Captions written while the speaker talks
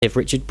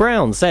Richard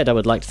Brown said, "I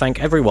would like to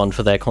thank everyone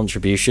for their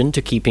contribution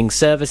to keeping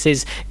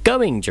services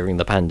going during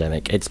the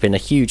pandemic. It's been a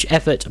huge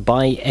effort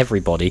by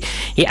everybody."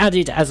 He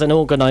added, "As an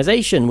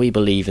organisation, we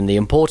believe in the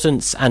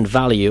importance and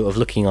value of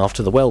looking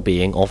after the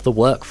well-being of the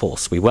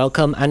workforce. We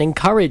welcome and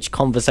encourage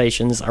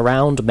conversations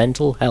around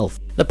mental health."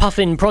 The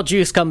Puffin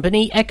Produce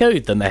Company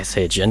echoed the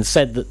message and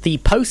said that the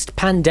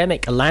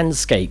post-pandemic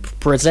landscape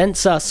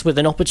presents us with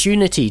an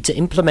opportunity to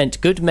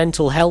implement good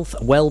mental health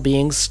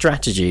well-being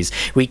strategies.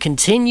 We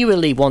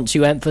continually want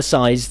to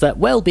emphasise that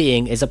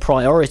well-being is a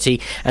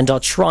priority and are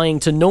trying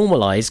to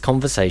normalise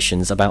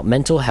conversations about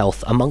mental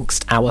health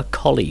amongst our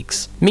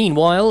colleagues.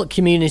 Meanwhile,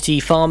 community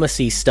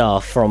pharmacy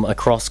staff from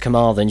across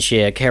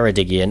Carmarthenshire,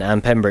 Ceredigion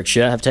and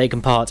Pembrokeshire have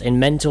taken part in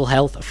mental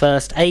health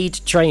first aid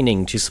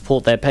training to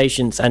support their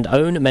patients and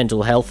own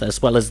mental health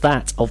as well as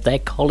that of their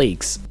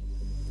colleagues.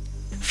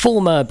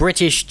 Former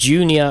British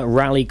junior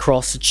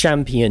rallycross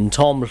champion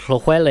Tom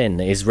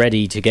Llewellyn is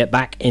ready to get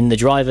back in the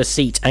driver's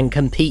seat and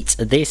compete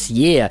this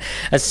year.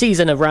 A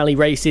season of rally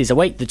races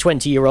await the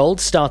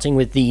 20-year-old, starting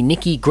with the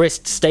Nicky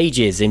Grist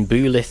stages in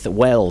Bwleth,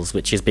 Wales,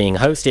 which is being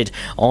hosted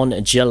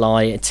on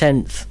July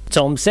 10th.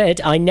 Tom said,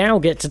 "I now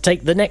get to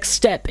take the next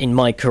step in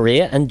my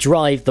career and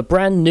drive the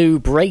brand new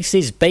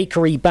Braces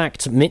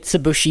Bakery-backed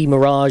Mitsubishi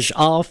Mirage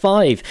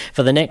R5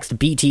 for the next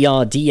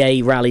BTR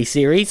DA Rally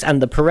Series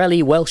and the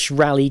Pirelli Welsh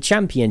Rally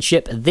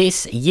Championship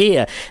this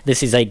year.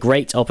 This is a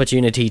great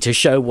opportunity to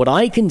show what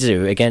I can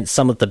do against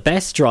some of the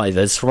best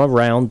drivers from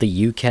around the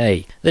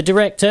UK." The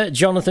director,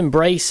 Jonathan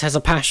Brace, has a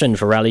passion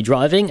for rally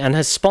driving and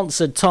has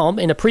sponsored Tom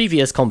in a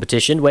previous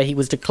competition where he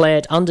was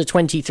declared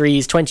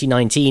Under-23's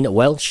 2019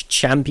 Welsh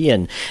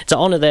Champion. To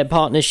honour their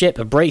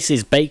partnership,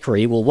 Brace's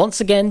Bakery will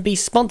once again be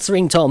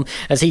sponsoring Tom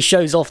as he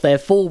shows off their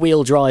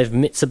four-wheel drive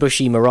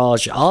Mitsubishi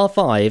Mirage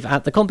R5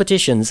 at the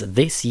competitions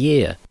this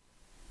year.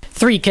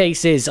 3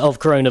 cases of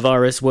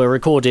coronavirus were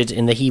recorded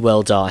in the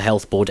Hywel Dda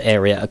Health Board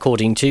area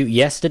according to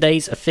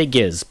yesterday's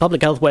figures.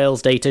 Public Health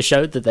Wales data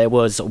showed that there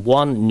was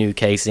 1 new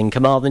case in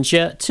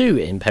Carmarthenshire, 2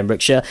 in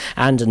Pembrokeshire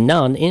and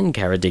none in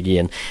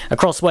Ceredigion.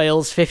 Across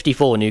Wales,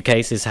 54 new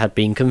cases had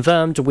been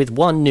confirmed with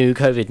 1 new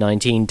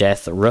COVID-19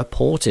 death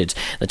reported.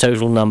 The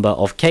total number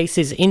of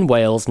cases in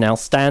Wales now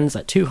stands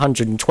at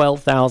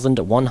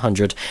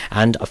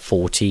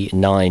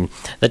 212,149.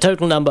 The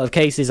total number of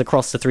cases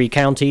across the 3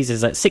 counties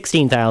is at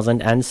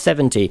 16,070.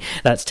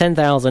 That's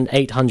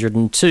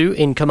 10,802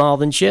 in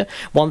Carmarthenshire,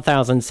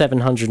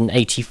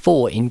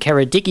 1,784 in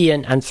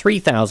Ceredigion and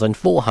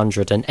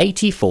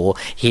 3,484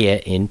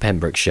 here in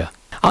Pembrokeshire.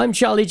 I'm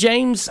Charlie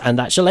James and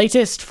that's your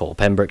latest for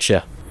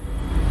Pembrokeshire.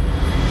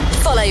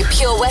 Follow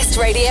Pure West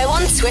Radio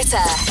on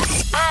Twitter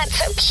at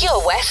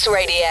Pure West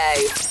Radio.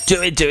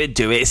 Do it.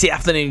 It's the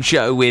afternoon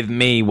show with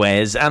me,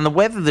 Wes, and the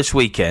weather this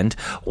weekend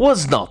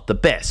was not the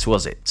best,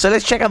 was it? So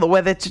let's check out the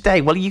weather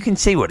today. Well, you can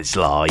see what it's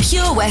like.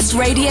 Pure West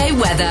Radio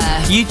weather.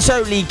 You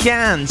totally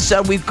can.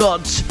 So we've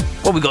got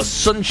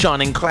sunshine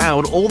and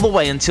cloud all the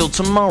way until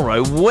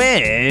tomorrow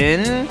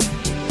when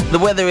the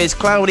weather is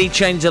cloudy,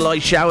 change to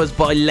light showers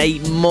by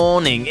late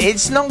morning.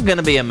 It's not going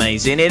to be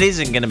amazing. It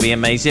isn't going to be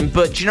amazing.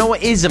 But do you know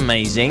what is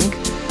amazing?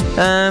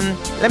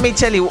 Let me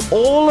tell you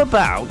all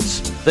about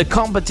the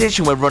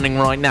competition we're running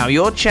right now.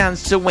 Your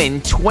chance to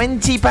win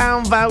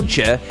 £20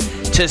 voucher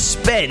to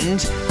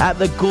spend at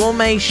the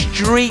Gourmet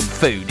Street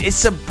Food.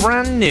 It's a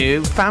brand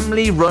new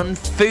family-run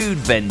food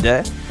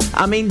vendor.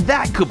 I mean,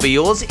 that could be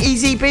yours.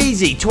 Easy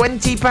peasy.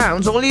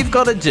 £20. All you've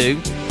got to do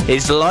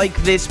is like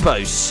this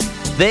post.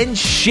 Then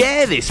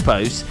share this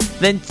post.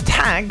 Then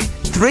tag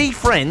 3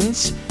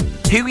 friends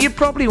who you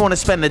probably want to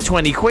spend the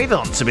 20 quid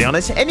on, to be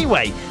honest.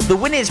 Anyway, the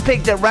winner is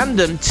picked at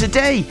random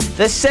today,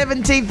 the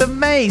 17th of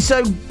May.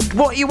 So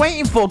what are you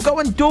waiting for? Go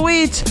and do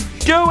it.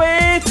 Do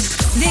it.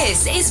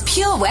 This is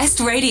Pure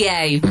West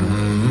Radio.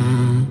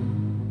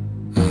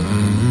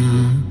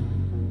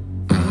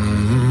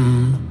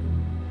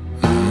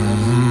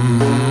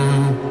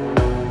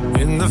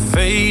 In the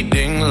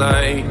fading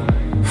light,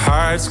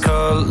 hearts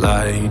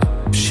collide.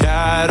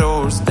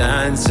 Shadows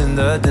dance in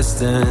the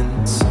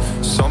distance.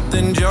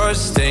 Something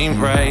just ain't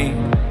right.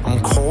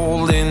 I'm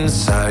cold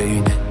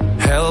inside.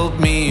 Help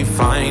me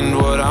find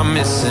what I'm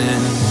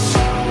missing.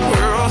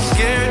 We're all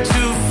scared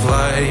to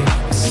fly,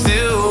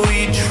 still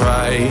we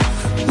try.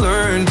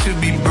 Learn to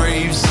be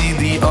brave, see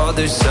the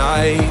other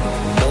side.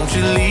 Won't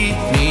you lead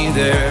me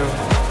there?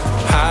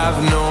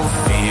 Have no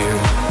fear.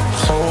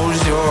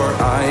 Close your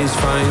eyes,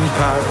 find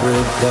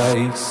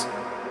paradise.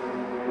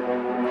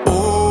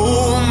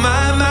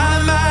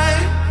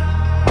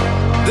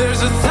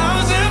 There's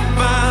 1,000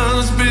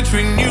 miles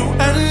between you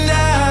and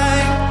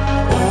I.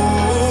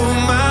 Oh,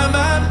 my.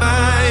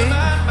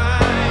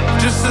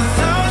 Just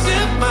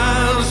 1,000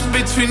 miles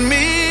between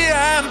me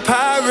and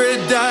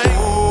paradise.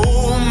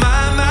 Oh, my.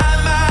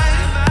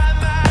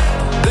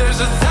 There's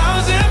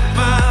 1,000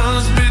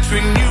 miles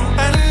between you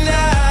and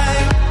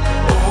I.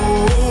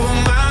 Oh,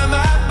 my.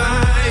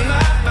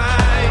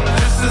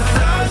 Just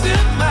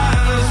 1,000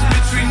 miles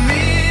between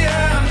me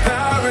and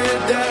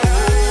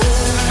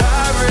paradise.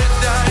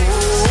 Paradise.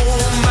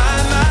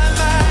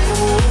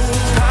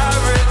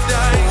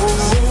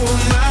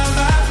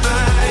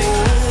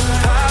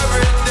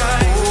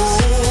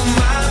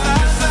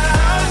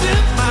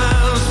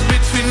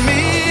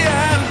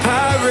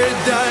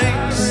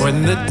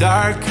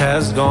 dark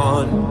has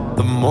gone,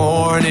 the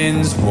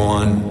morning's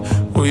won.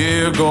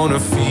 We're gonna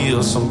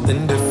feel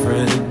something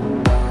different.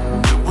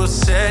 It will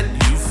set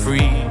you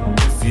free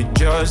if you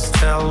just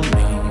tell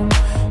me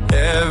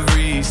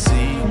every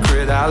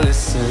secret I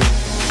listen.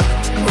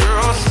 We're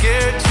all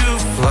scared to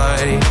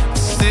fly,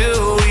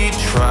 still we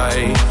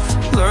try.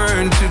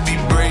 Learn to be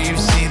brave,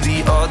 see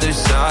the other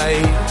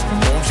side.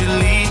 Won't you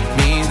lead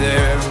me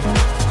there?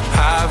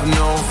 Have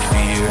no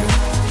fear.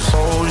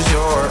 Close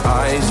your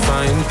eyes,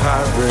 find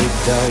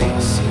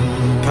paradise.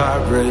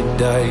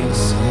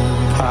 Paradise,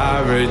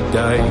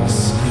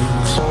 paradise.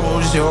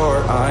 Close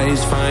your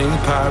eyes, find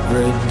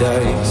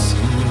paradise.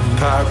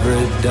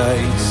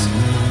 Paradise,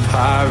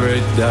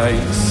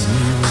 paradise.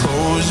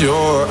 Close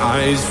your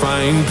eyes,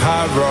 find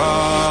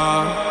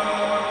paradise.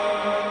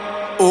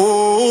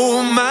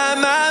 Oh my,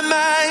 my,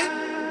 my.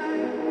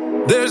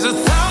 There's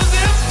 1,000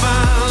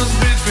 miles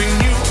between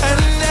you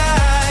and I.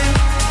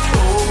 Oh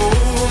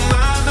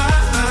my, my,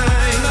 my.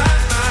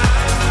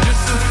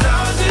 Just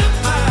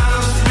 1,000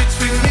 miles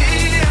between me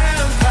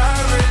and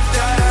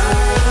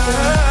paradise.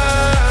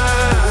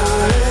 Oh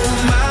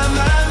my,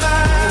 my,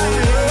 my.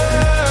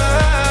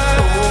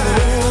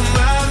 Oh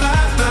my,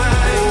 my, my.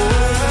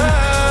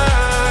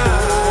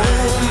 Oh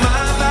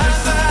my, my,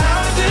 my.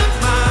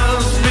 1,000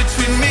 miles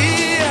between me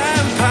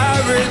and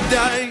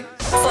paradise.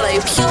 Follow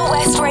Pure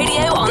West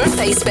Radio on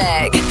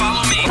Facebook.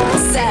 Follow me.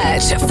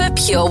 Search for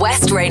Pure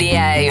West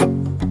Radio.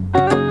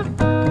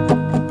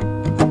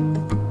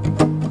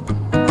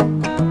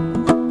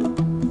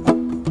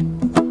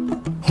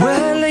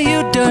 Well,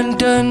 you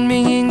done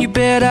me and you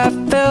bet I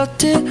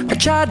felt it. I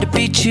tried to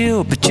beat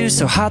you, but you're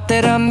so hot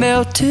that I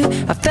melted.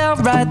 I fell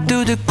right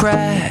through the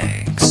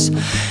cracks.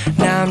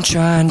 Now I'm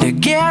trying to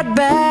get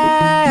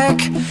back.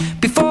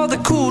 Before the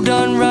cool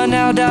done run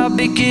out, I'll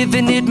be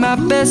giving it my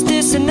best.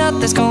 This and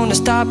nothing's gonna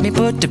stop me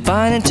but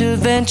divine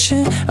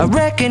intervention. I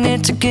reckon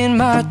it's again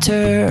my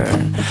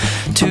turn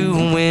to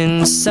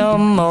win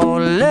some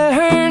or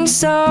learn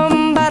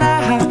some, but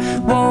I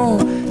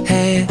won't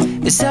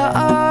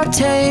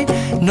hesitate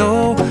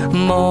no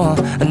more,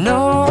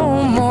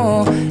 no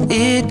more.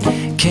 It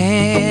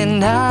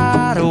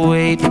cannot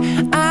wait.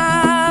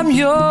 I'm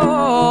yours.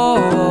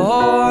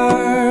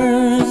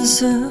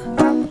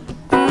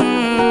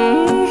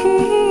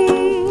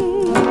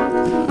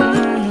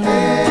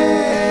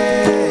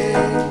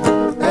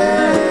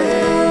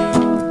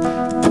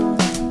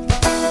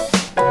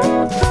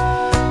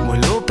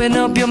 Open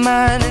up your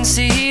mind and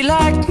see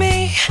like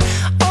me.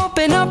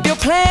 Open up your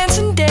plans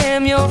and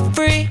damn, you're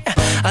free.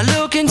 I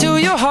look into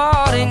your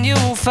heart and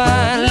you'll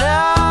find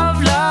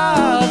love,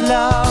 love,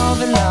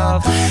 love, and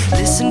love.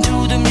 Listen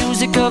to the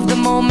music of the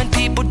moment,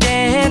 people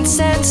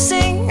dance and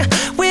sing.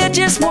 We're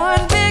just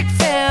one big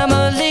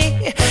family,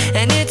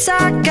 and it's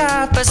our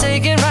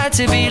God-forsaken right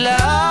to be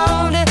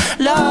loved,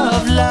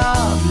 love,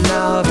 love,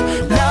 love,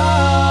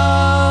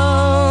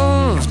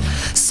 loved.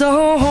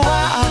 So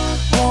I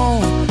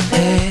won't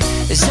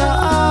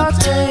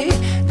hesitate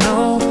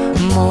no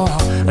more,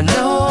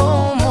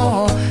 no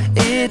more.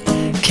 It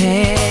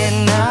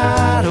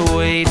cannot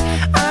wait.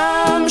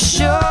 I'm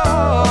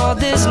sure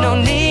there's no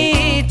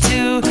need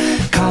to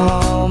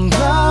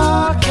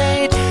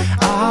complicate.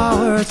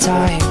 Our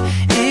time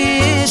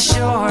is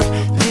short.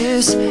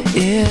 This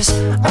is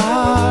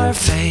our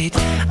fate.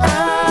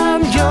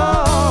 I'm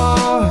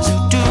yours.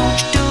 Do you,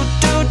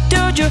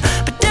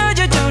 but do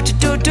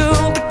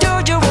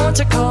you want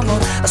to come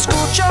on? I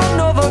scooch on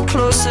over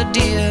closer,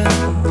 dear,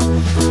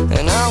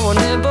 and I will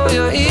nibble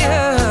your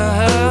ear.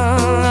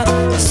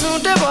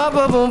 Soon to boom,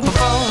 boom, boom, boom.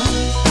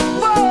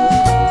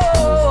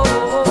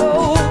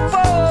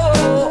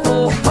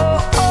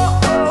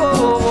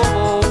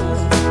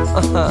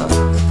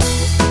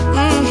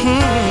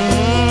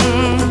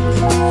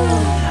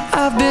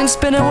 I've been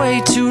spinning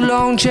way too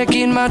long,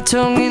 checking my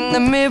tongue in the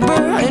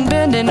mirror and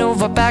bending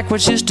over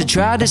backwards just to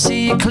try to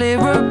see it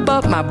clearer.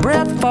 But my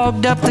breath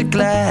fogged up the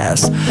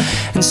glass,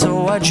 and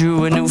so I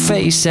drew a new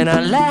face and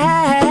I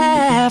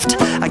laughed.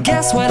 I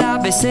guess what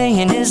I'll be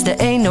saying is there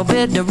ain't no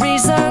better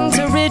reason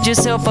to rid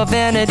yourself of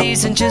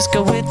vanities and just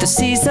go with the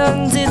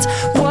seasons. It's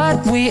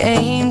what we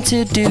aim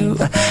to do.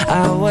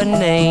 Our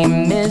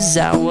name is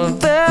our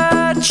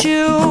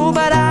virtue,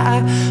 but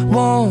I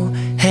won't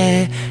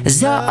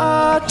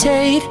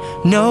hesitate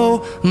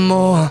no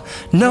more,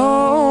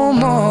 no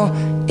more.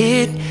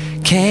 It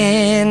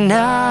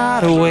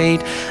cannot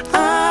wait.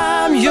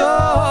 I'm yours.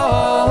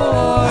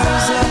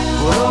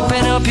 Well,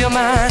 open up your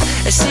mind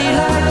and see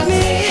like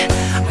me.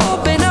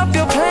 Open up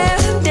your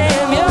plans and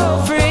damn,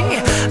 you're free.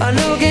 I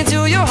look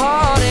into your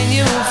heart and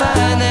you'll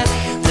find that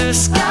the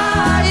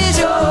sky is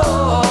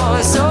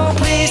yours. So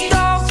please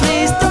don't,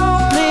 please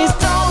don't, please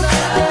don't.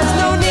 There's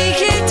no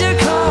need to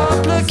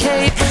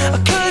complicate,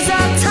 'cause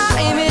our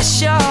time is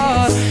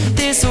short.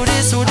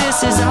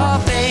 This is our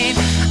fate.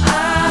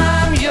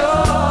 I'm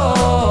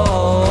yours.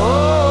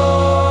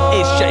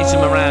 It's Jason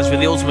Mraz with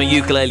the ultimate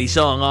ukulele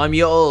song, I'm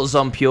Yours,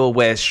 on Pure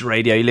West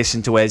Radio. You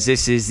listen to us.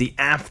 This is the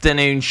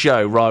afternoon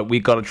show. Right,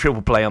 we've got a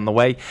triple play on the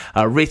way.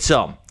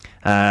 Ritom,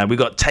 We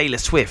got Taylor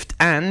Swift,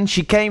 and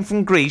she came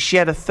from Greece. She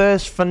had a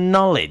thirst for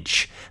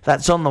knowledge.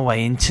 That's on the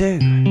way in too.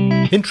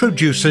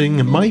 Introducing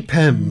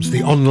MyPems,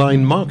 the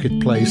online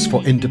marketplace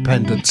for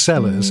independent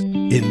sellers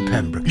in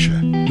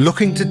Pembrokeshire.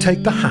 Looking to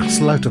take the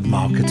hassle out of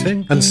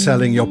marketing and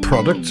selling your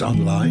products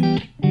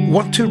online?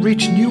 Want to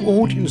reach new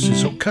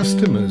audiences or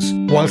customers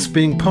whilst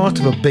being part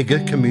of a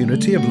bigger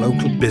community of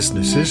local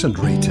businesses and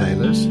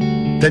retailers?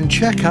 Then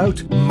check out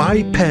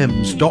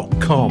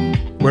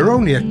mypems.com. We're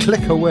only a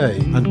click away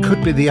and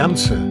could be the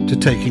answer to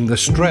taking the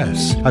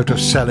stress out of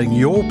selling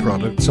your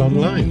products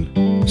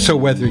online. So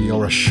whether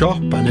you're a shop,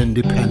 an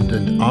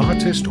independent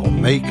artist or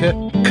maker,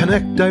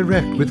 connect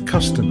direct with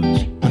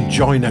customers and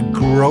join a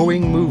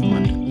growing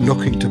movement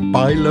looking to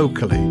buy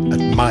locally at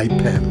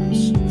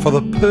MyPems. For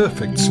the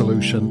perfect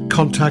solution,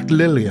 contact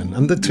Lillian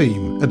and the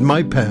team at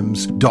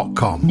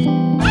mypems.com.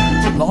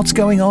 Lots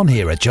going on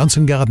here at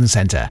Johnson Garden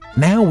Centre.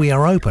 Now we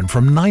are open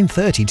from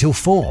 9:30 till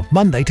 4,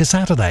 Monday to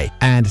Saturday,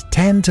 and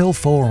 10 till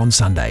 4 on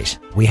Sundays.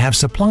 We have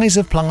supplies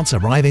of plants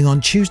arriving on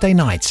Tuesday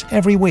nights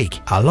every week,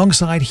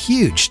 alongside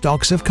huge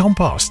stocks of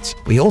composts.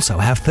 We also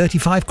have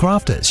 35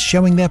 crafters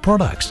showing their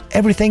products,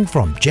 everything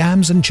from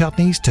jams and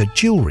chutneys to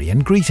jewellery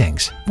and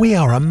greetings. We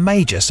are a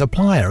major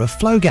supplier of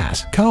flow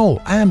gas,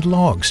 coal and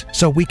logs,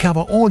 so we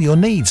cover all your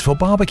needs for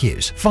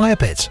barbecues, fire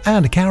pits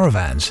and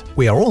caravans.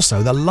 We are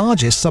also the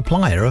largest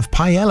supplier of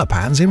paella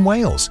pans in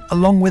Wales,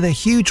 along with a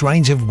huge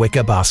range of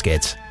wicker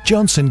baskets.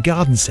 Johnson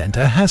Garden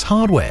Centre has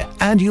hardware,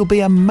 and you'll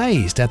be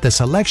amazed at the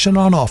selection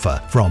on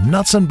offer, from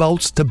nuts and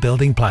bolts to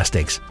building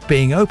plastics.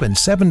 Being open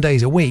 7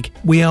 days a week,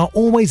 we are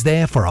always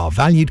there for our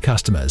valued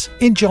customers.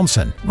 In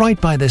Johnson, right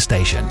by the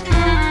station.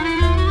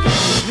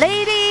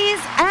 Ladies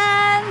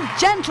and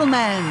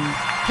gentlemen,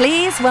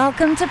 please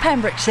welcome to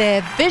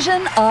Pembrokeshire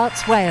Vision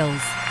Arts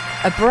Wales,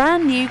 a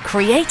brand new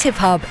creative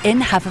hub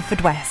in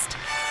Haverfordwest.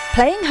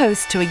 Playing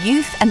host to a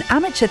youth and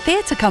amateur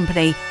theatre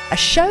company, a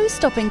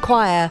show-stopping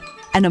choir,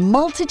 and a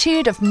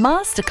multitude of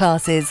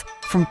masterclasses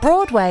from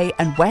Broadway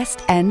and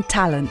West End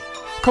talent.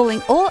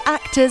 Calling all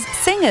actors,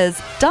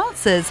 singers,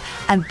 dancers,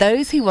 and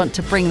those who want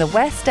to bring the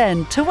West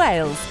End to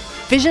Wales.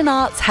 Vision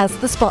Arts has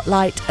the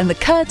spotlight and the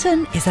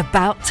curtain is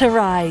about to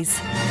rise.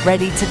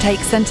 Ready to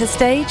take centre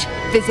stage?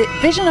 Visit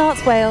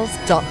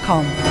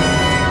visionartswales.com.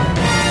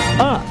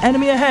 Ah,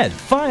 enemy ahead.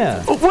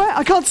 Fire. Oh, where?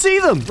 I can't see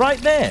them. Right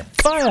there.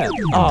 Fire.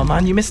 Oh,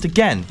 man, you missed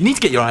again. You need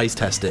to get your eyes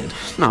tested.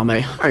 Nah,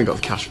 mate, I ain't got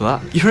the cash for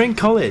that. You're in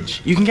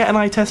college. You can get an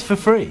eye test for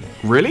free.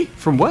 Really?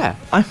 From where?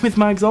 I'm with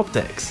Mags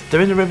Optics.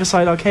 They're in the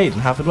Riverside Arcade in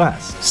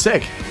Haverfordwest.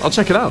 Sick. I'll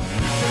check it out.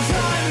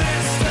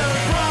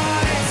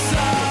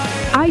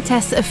 Eye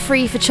tests are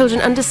free for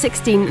children under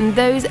 16 and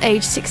those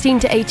aged 16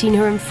 to 18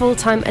 who are in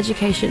full-time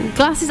education.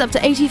 Glasses up to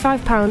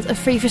 £85 are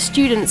free for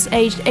students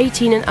aged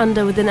 18 and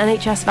under with an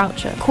NHS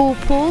voucher. Call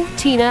Paul,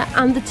 Tina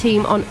and the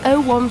team on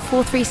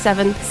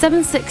 01437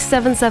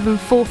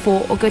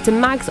 767744 or go to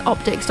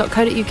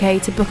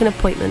magsoptics.co.uk to book an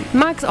appointment.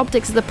 Mags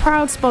Optics are the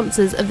proud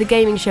sponsors of the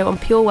gaming show on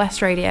Pure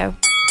West Radio.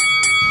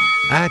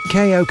 At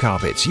KO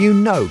Carpets, you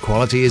know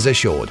quality is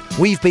assured.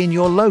 We've been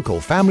your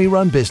local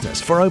family-run business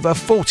for over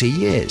 40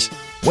 years.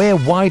 We're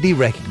widely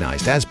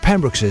recognised as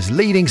Pembrokeshire's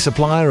leading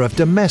supplier of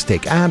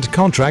domestic and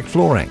contract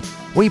flooring.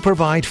 We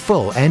provide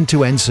full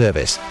end-to-end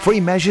service, free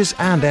measures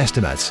and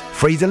estimates,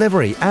 free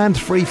delivery and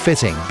free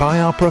fitting by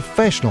our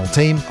professional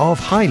team of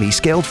highly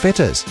skilled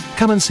fitters.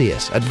 Come and see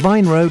us at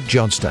Vine Road,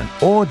 Johnston,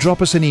 or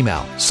drop us an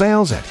email,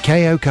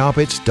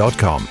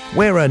 sales@kocarpets.com.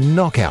 We're a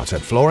knockout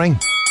at flooring.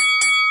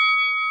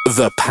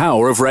 The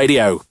power of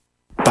radio.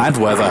 Bad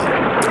weather.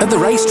 At the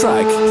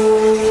racetrack.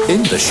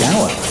 In the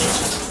shower.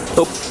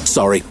 Oh,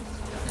 sorry.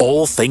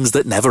 All things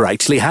that never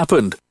actually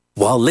happened.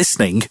 While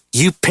listening,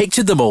 you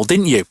pictured them all,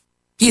 didn't you?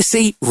 You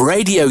see,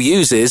 radio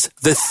uses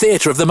the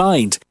theatre of the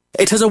mind.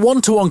 It has a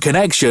one-to-one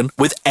connection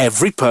with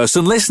every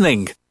person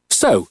listening.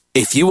 So,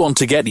 if you want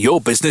to get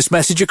your business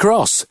message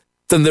across,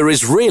 then there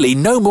is really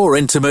no more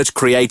intimate,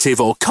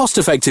 creative or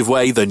cost-effective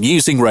way than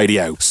using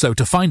radio. So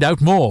to find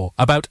out more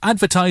about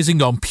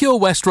advertising on Pure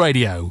West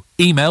Radio,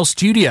 email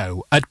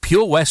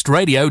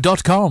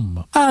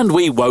studio@purewestradio.com. And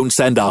we won't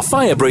send our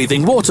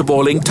fire-breathing,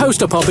 water-boiling,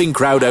 toaster-popping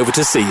crowd over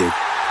to see you.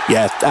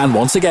 Yeah, and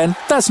once again,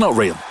 that's not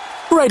real.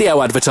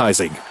 Radio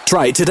advertising.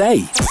 Try it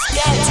today.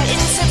 Get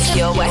into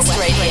Pure West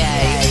Radio.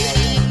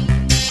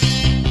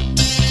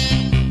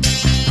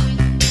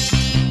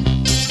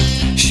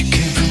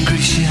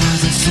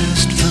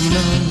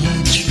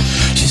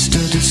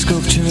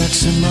 Sculpture at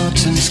St.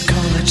 Martin's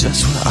College,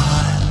 that's where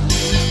I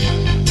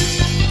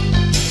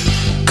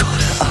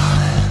caught her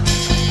eye.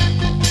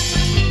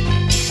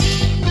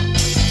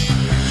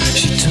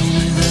 She told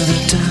me that the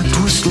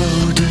tap was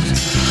loaded.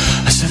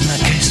 I said, in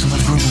that case I'll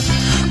have rum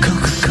and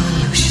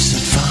Coca-Cola. She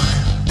said,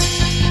 fine.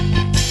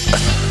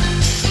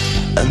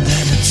 And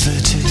then in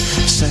 30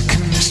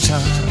 seconds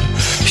time,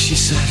 she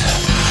said,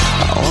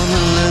 I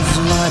wanna live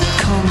like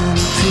common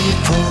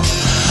people.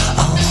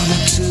 I wanna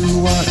do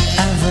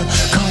whatever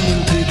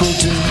common people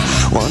do.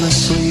 Wanna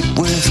sleep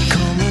with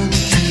common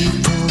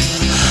people.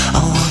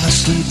 I wanna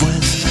sleep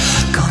with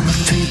common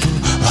people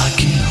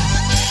like you.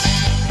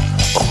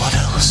 Or what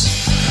else?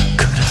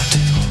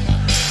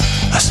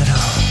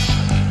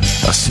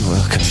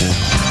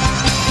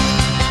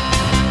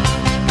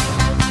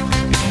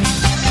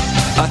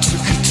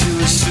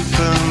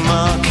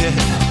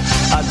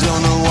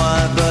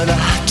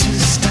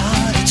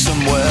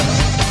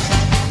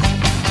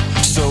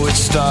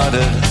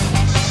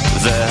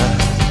 there.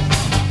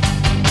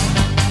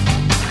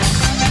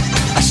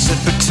 I said,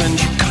 pretend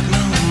you got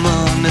no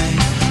money.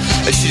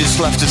 And she just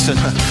laughed and said,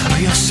 oh,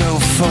 you're so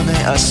funny.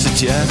 I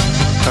said, yeah.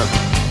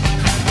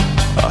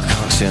 I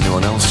can't see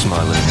anyone else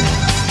smiling.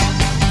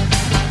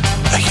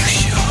 Are you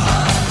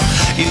sure?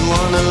 You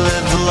wanna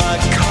live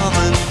like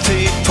common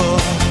people.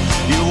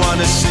 You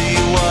wanna see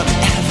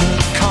whatever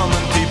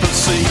common people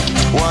see.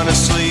 Wanna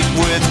sleep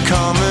with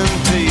common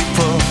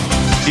people.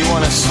 You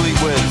wanna sleep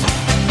with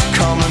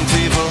common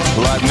people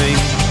like me.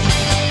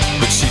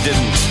 But she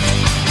didn't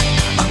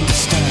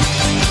understand.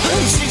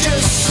 And she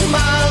just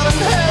smiled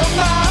and held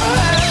my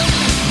hand.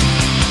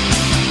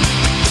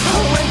 I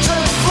went to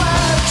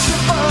flats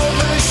above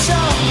the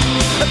shop.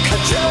 I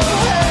cut your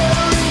hair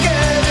and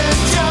get a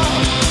job.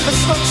 I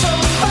smoke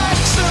some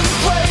facts and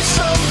play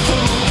some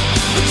pool.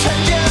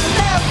 Pretend you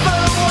never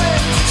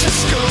went to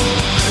school.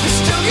 And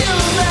still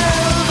you'll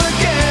never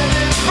get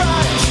it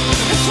right.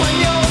 It's when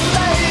you're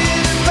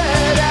laid in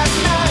bed at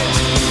night,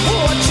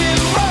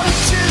 watching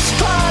roaches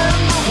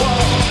climb the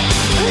wall.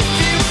 If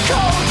you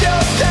called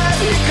your dad,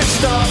 he could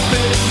stop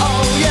it.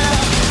 Oh yeah.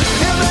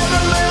 You'll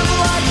never live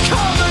like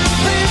common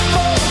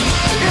people.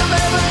 You'll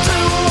never do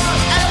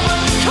whatever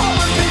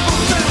common people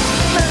do.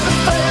 Never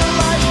fail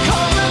like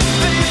common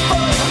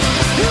people.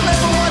 You'll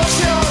never watch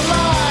your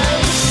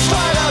lives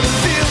slide out of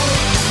view.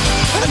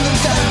 And then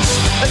dance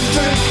and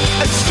drink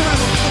and stew.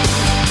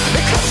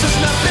 Because there's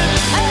nothing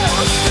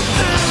else to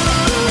do.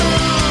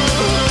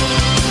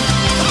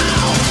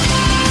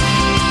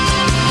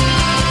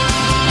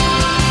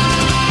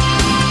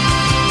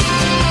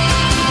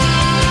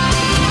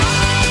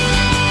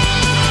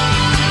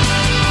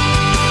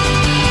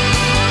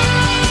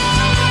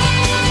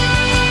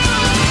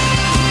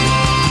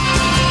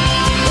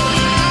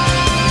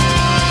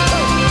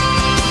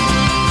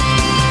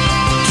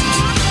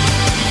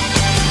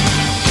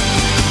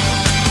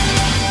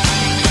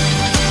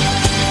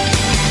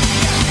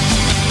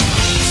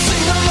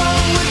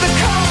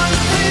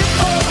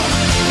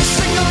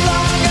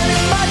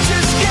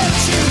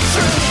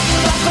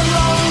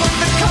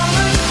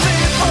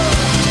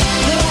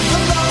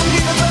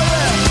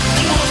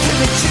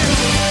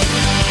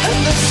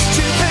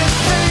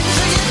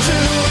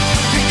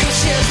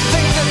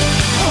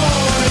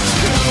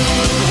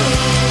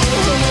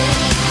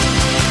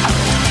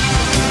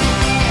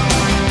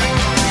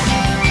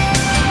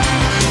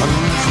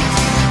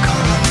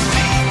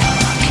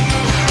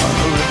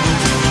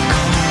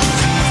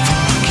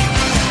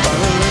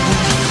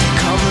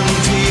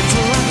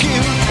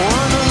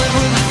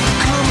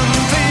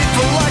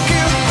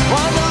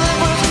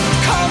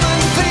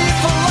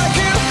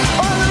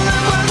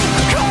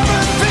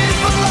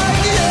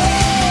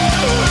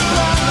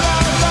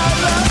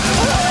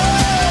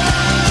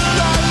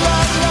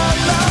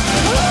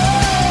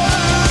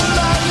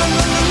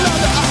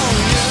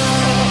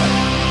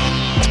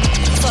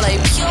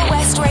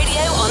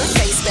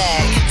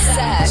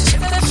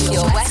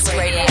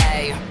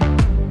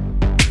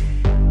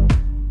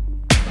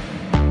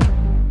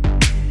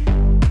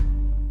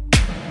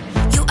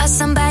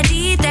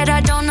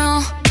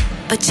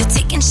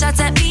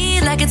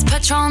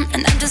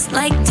 And I'm just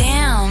like,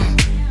 damn,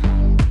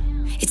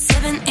 it's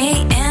 7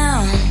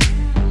 a.m.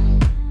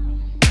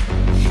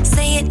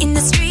 Say it in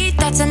the street,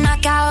 that's a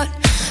knockout.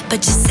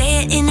 But you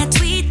say it in a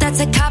tweet, that's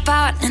a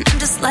cop-out. And I'm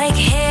just like,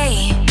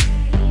 hey,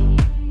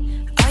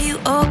 are you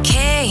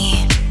okay?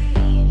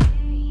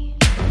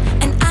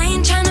 And I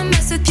ain't trying to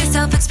mess with your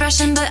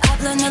self-expression, but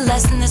I've learned a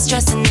lesson that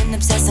stressing and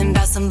obsessing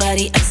about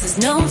somebody else is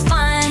no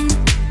fun.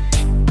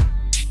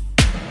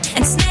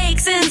 And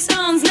snakes and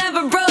stones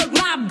never broke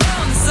my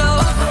bones, so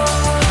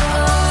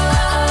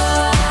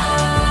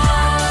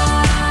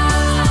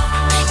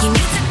you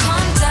need to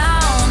calm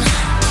down.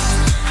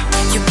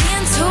 You're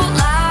being too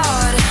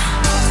loud.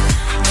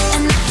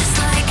 And I'm just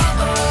like,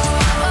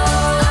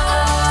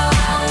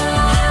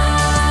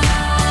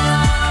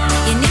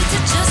 you need to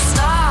just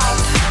stop.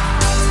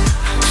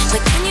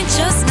 Like, can you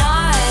just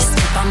not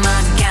step on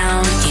my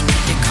gown? You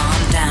need to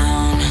calm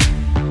down.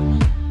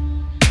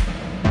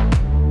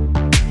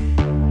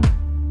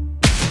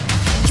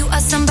 You are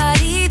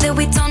somebody that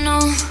we don't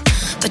know,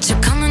 but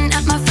you're coming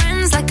at my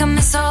friends like a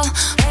missile.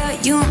 Why are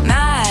you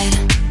mad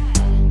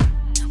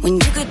when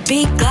you could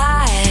be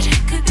glad?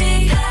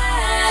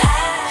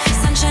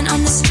 Sunshine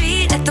on the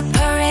street at the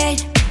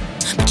parade,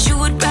 but you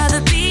would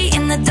rather be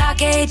in the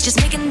dark age, just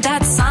making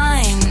that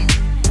sign.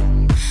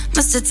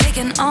 Must have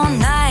taken all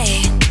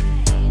night.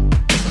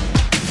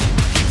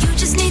 You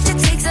just need to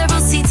take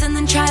several seats and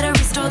then try to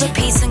restore the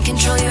peace and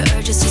control your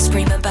urges to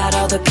scream about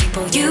all the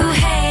people you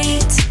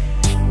hate.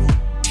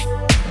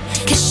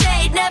 'Cause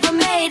shade never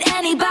made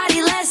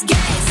anybody less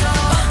gay, so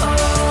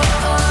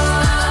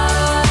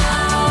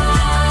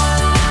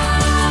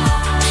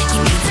you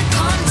need to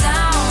calm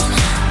down.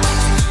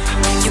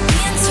 You're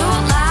being too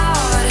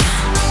loud.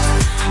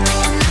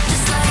 And I'm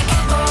just like,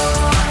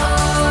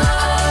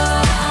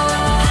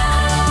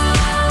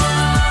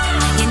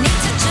 you need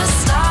to just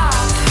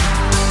stop.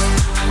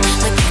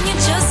 Like, can you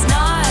just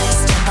not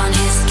step on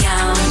his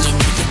gown? You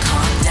need to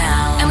calm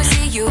down. And we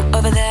see you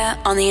over there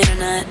on the the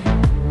internet,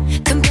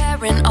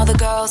 comparing all the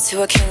girls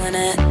who are killing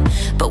it.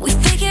 But we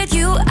figured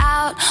you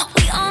out,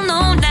 we all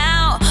know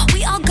now.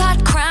 We all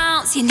got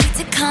crowns, you need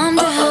to calm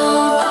down.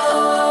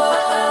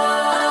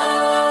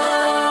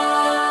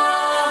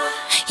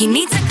 You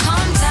need to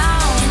calm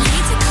down, you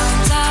need to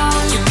calm down.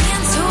 You're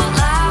being too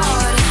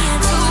loud,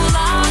 being too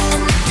loud.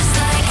 And I'm just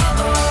like,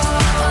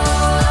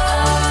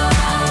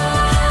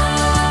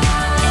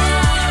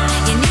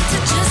 you need to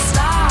just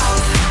stop.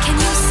 Can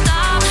you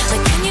stop?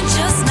 Like, can you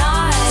just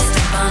not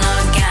step on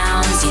our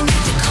gowns? You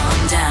need to calm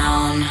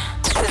down.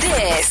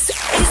 This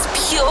is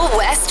Pure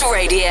West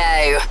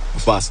Radio.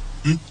 Boss,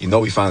 you know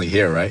we finally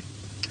here, right?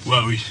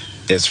 Well,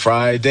 It's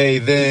Friday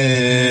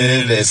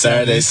then, it's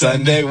Saturday,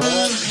 Sunday.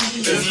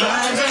 It's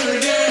Friday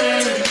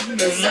again.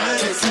 It's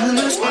Friday,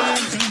 Sunday.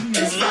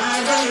 It's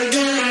Friday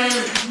again.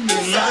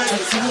 It's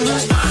Friday, Sunday.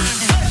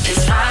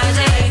 It's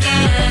Friday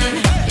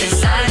again. It's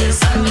Saturday,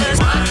 Sunday.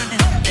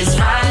 It's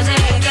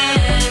Friday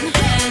again.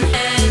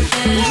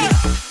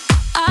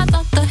 I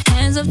thought the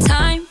hands of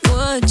time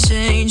would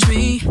change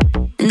me,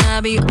 and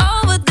I'd be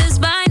over this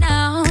by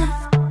now.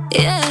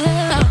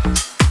 Yeah,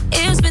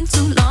 it's been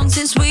too long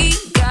since we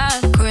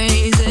got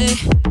crazy.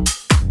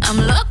 I'm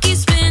lucky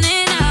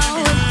spinning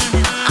out.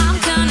 I'm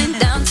counting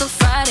down till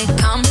Friday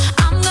come.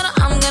 I'm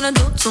gonna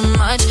do too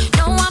much.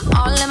 No, I'm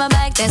all in my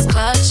bag, that's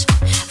clutch.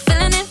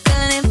 Feeling it,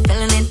 feeling it,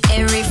 feeling it.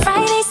 Every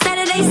Friday,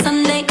 Saturday,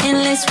 Sunday,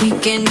 endless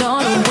weekend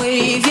on a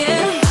wave,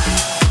 yeah.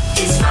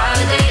 It's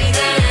Friday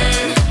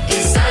then.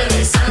 It's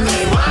Saturday,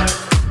 Sunday, what?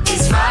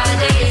 It's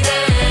Friday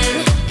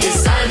then. It's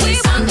Saturday,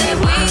 Sunday,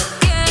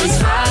 weekend. It's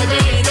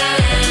Friday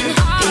then.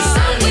 It's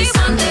Saturday,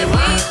 Sunday,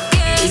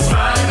 weekend. It's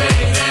Friday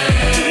then.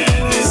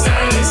 It's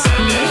Saturday,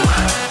 Sunday,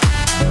 what?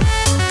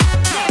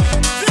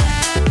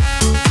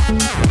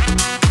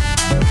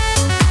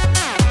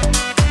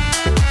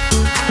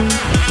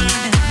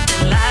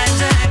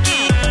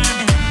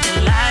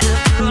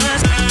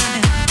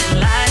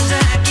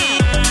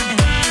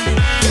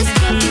 This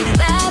can't be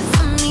bad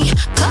for me,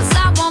 'cause I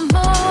want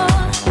more.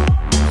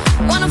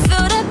 Wanna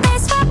feel the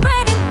bass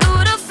vibrating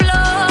through the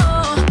floor.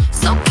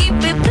 So keep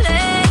it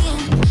playing.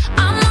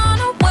 I'm on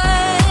a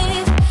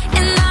wave,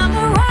 and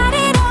I'ma ride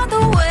it all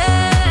the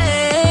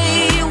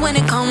way. When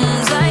it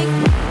comes like,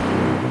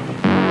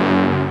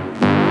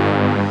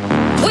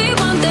 we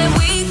want that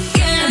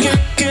weekend.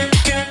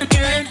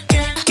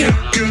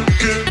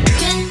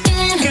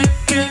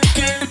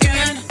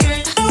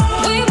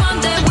 We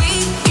want that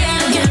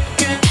weekend.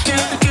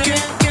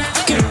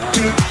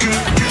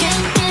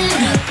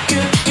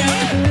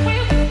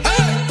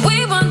 We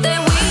want that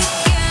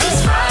weekend. It's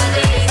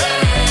Friday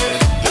then.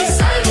 It's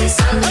Saturday,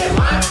 Sunday,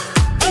 what?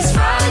 It's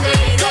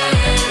Friday then.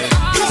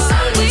 It's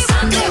Saturday,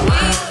 Sunday,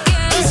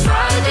 weekend. It's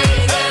Friday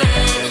then.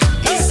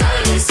 It's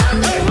Saturday,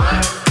 Sunday,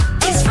 what?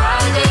 It's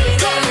Friday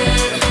then.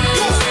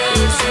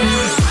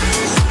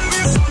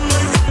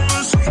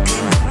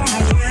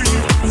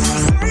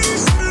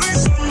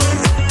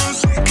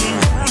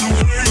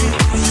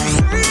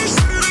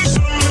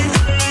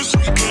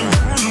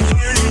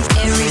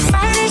 Every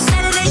Friday,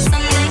 Saturday,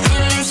 Sunday,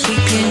 endless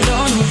weekend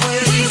on the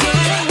way. We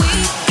want that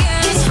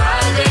weekend. It's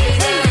Friday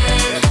then.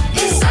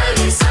 It's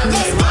Saturday,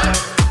 Sunday, what?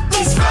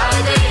 It's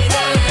Friday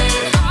then.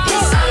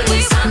 It's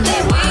Saturday,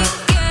 Sunday,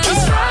 weekend.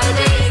 It's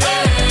Friday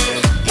then.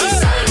 It's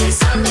Saturday,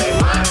 Sunday,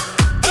 what?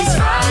 It's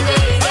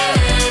Friday then.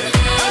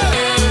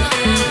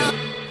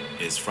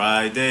 It's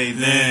Friday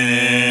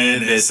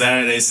then. It's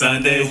Saturday,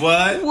 Sunday.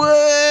 What?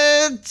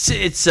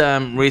 It's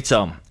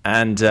Ritom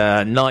and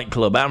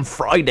Nightclub and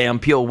Friday on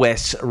Pure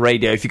West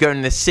Radio. If you're going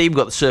to the sea, we've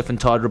got the Surf and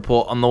Tide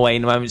report on the way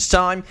in a moment's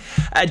time.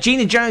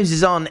 Gina Jones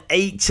is on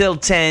 8 till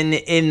 10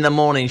 in the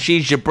morning.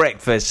 She's your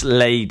breakfast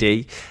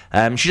lady.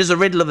 She does a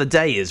riddle of the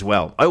day as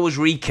well. I always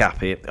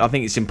recap it. I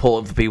think it's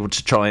important for people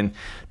to try and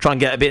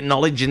get a bit of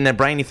knowledge in their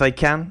brain if they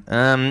can.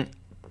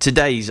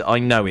 Today's I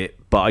know it,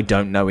 but I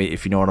don't know it,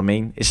 if you know what I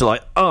mean. It's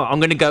like, I'm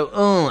going to go,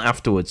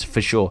 afterwards,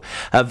 for sure.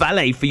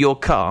 Valet for your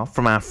car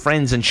from our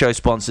friends and show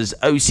sponsors,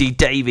 OC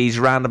Davies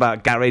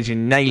Roundabout Garage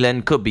in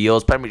Neyland. Could be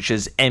yours,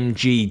 Pembrokeshire's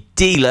MG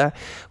dealer.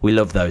 We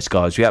love those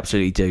guys, we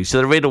absolutely do. So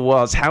the riddle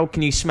was, how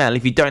can you smell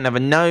if you don't have a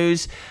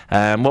nose?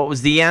 What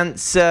was the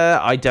answer?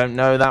 I don't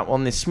know that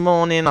one this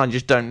morning. I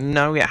just don't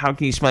know it. How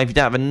can you smell if you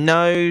don't have a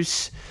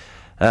nose?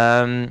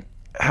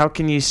 How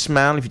can you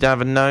smell if you don't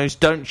have a nose?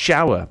 Don't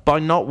shower by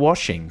not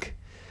washing.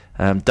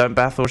 Don't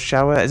bath or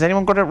shower. Has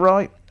anyone got it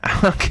right?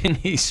 How can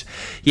you...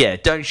 Yeah,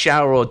 don't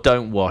shower or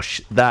don't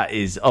wash. That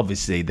is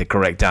obviously the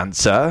correct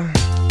answer.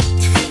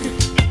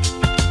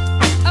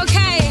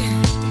 Okay.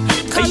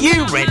 Are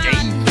you ready?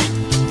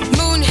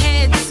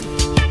 Moonheads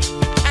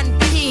and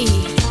P.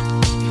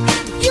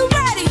 You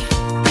ready?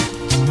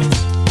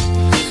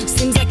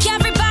 Seems like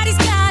everybody's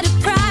got a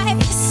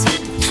price.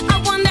 I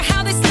wonder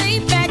how they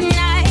sleep at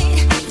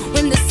night.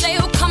 When the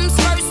sale comes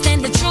first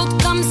and the truth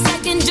comes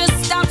second,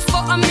 just stop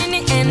for a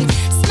minute and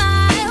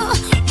smile.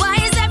 Why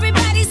is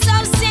everybody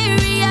so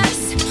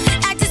serious?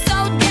 Acting so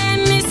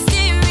damn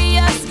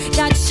mysterious.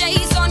 Got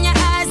shades on your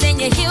eyes and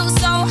your heels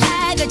so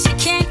high that you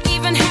can't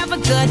even have a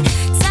good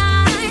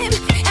time.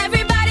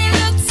 Everybody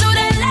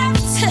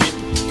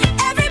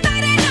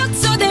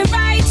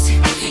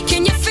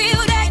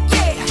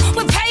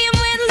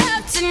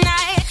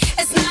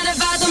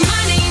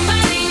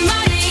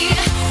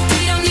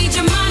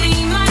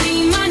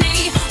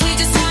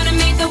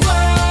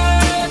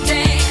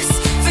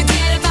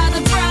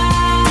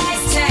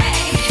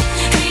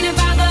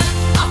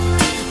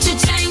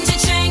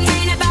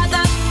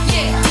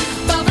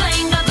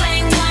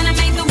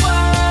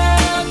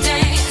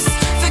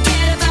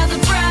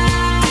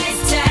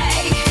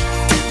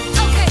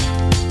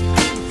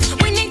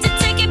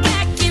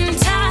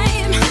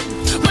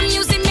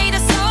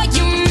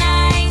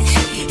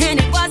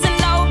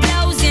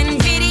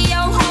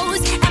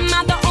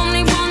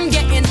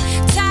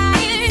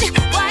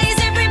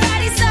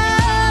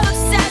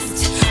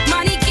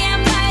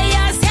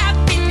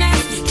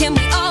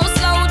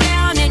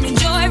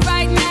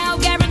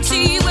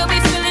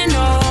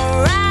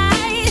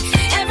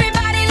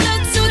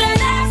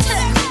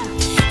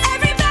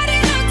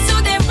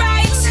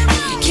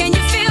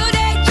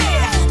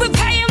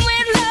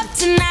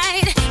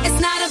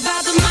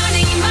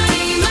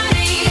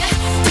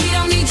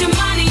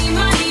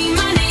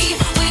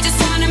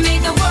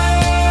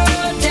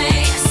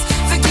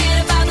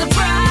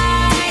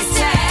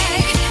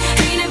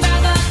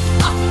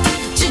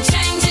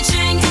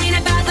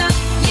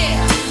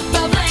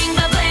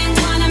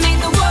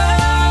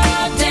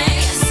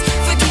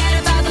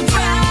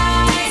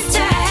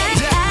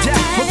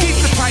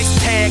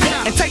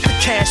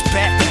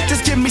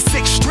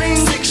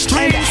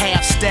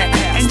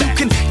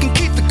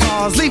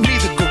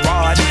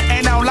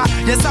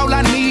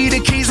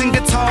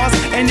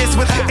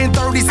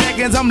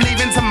cause I'm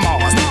leaving to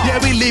Mars. Yeah,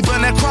 we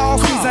leaving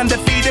across these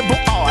undefeatable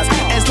odds.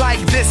 It's like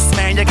this,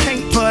 man, you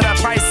can't put a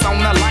price on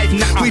a life.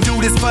 Nah, we do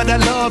this for the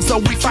love, so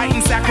we fight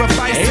and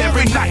sacrifice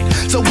every night.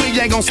 So we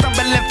ain't gon'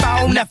 stumble and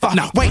fall, never.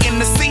 Waiting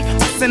to see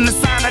us in the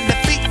sign of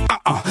defeat.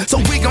 So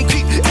we gon'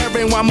 keep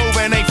everyone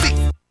moving their feet.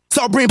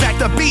 So bring back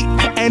the beat,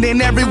 and then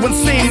everyone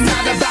sings. It's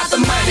not about the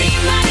money,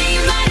 money,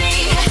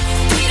 money.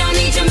 We don't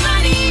need your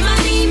money,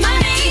 money,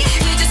 money.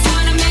 We just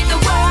wanna make the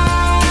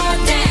world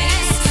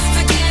dance.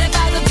 Forget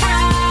about the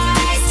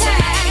price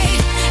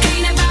tag.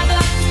 Ain't about the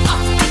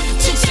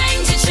cha-ching,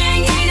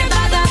 cha-ching. Ain't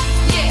about the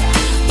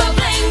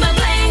ba-bling,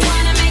 ba-bling.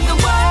 Wanna make the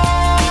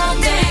world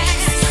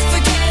dance.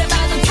 Forget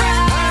about the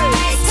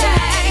price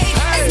tag.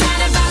 It's not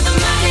about the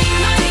money,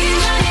 money,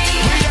 money.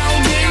 We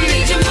don't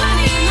need your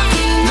money,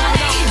 money,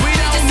 money. We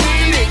just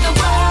wanna make the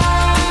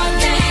world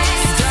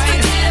dance.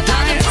 Forget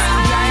about the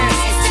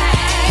price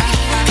tag.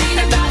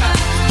 Ain't about the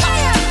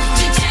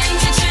cha-ching,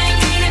 cha-ching.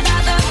 Ain't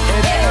about the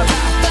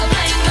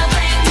ba-bling,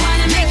 ba-bling.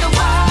 Wanna make the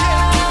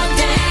world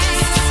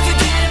dance.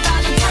 Forget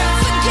about the price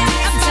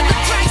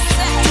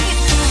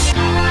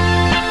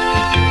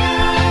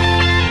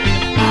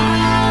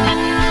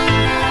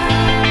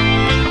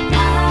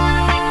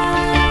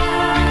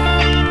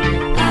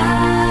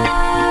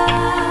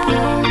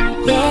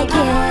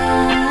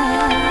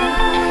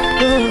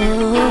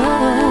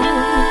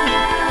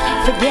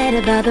Forget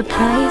about the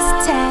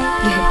price tag.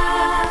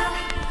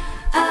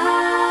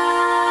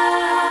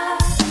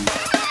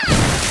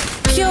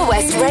 Pure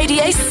West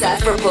Radio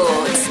Surf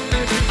Report.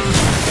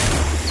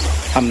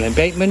 I'm Len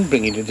Bateman,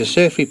 bringing you the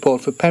surf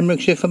report for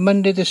Pembrokeshire for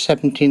Monday the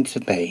 17th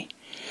of May.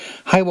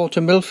 High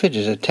water Milford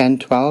is at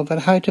 10:12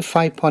 and height of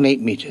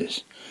 5.8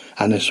 metres,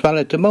 and the swell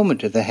at the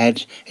moment at the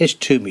heads is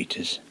 2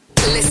 metres.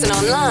 Listen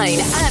online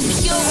at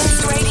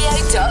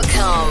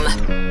purewestradio.com.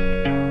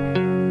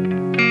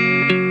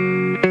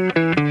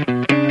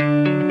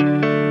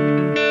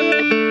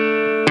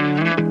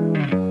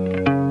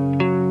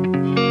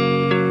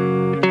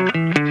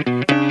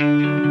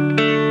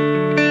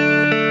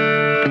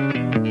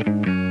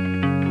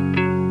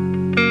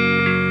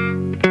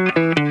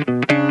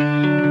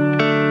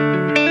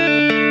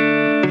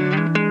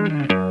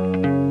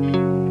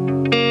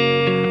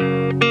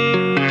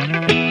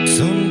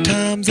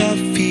 Sometimes I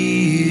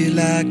feel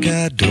like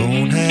I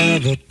don't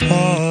have a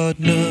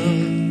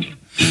partner.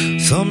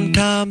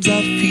 Sometimes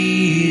I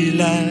feel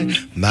like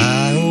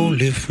my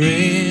only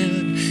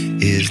friend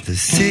is the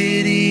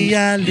city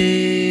I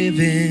live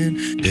in,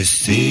 the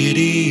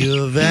city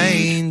of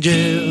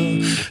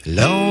angel.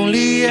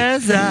 Lonely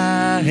as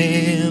I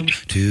am,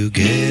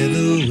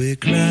 together we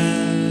cry.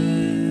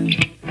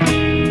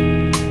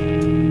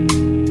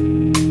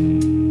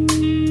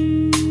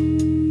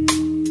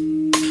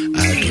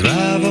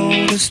 Drive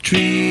on the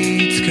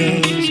streets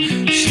 'cause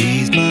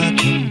she's my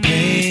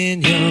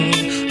companion.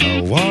 I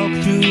walk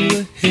through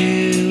the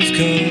hills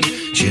 'cause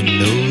she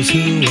knows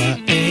who I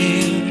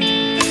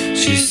am.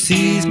 She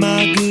sees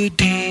my good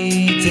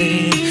deeds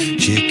and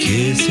she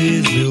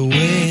kisses me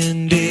when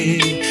day.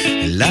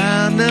 And I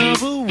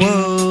never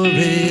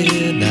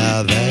worry,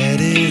 now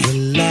that is a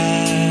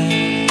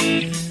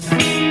lie.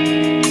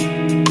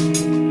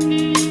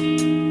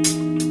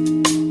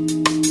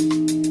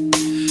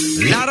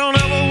 I don't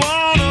ever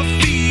wanna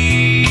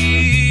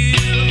feel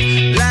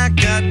like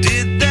I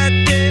did that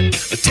day.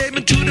 Take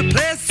me to the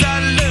place I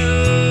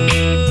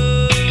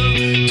love.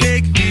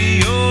 Take me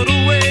all the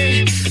way.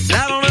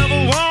 I don't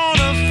ever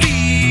wanna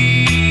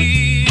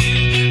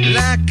feel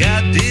like I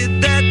did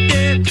that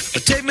day.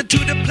 Take me to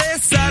the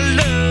place I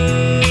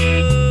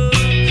love.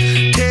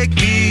 Take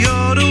me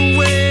all the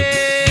way.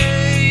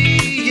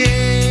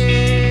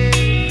 Yeah,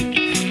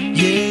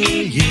 yeah,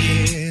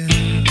 yeah.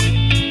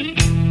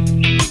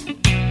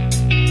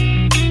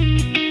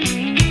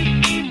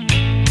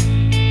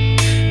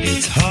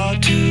 It's hard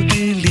to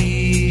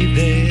believe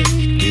that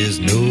there's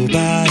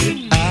nobody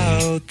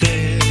out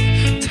there.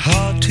 It's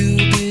hard to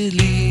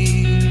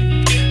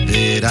believe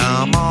that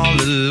I'm all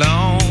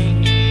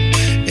alone.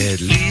 At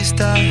least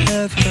I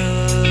have her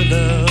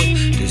love.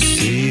 The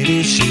city,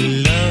 she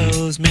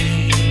loves me.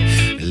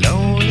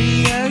 Lonely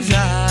as I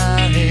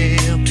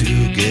am,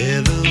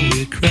 together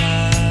we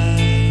cry.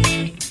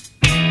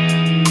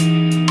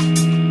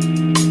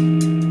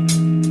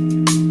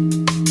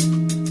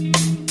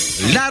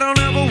 I don't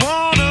ever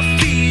wanna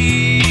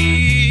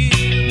feel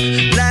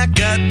like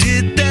I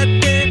did that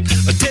day.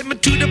 Take me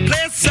to the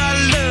place I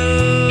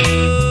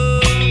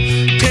love.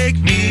 Take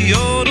me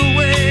all the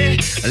way.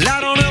 I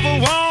don't ever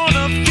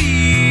wanna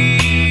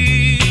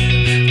feel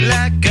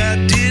like I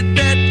did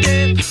that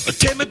day.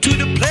 Take me to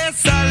the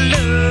place I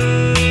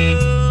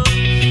love.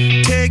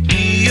 Take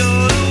me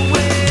all the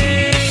way.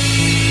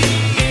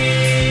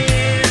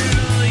 Yeah,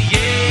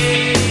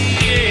 yeah,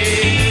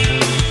 yeah.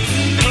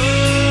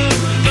 Oh,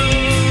 no,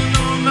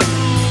 no, no,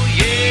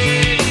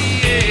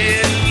 yeah,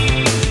 yeah.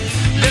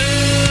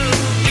 Love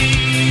me,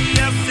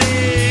 I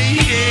say,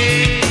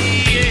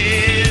 yeah,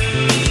 yeah.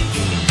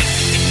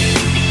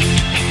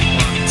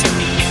 One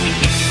time.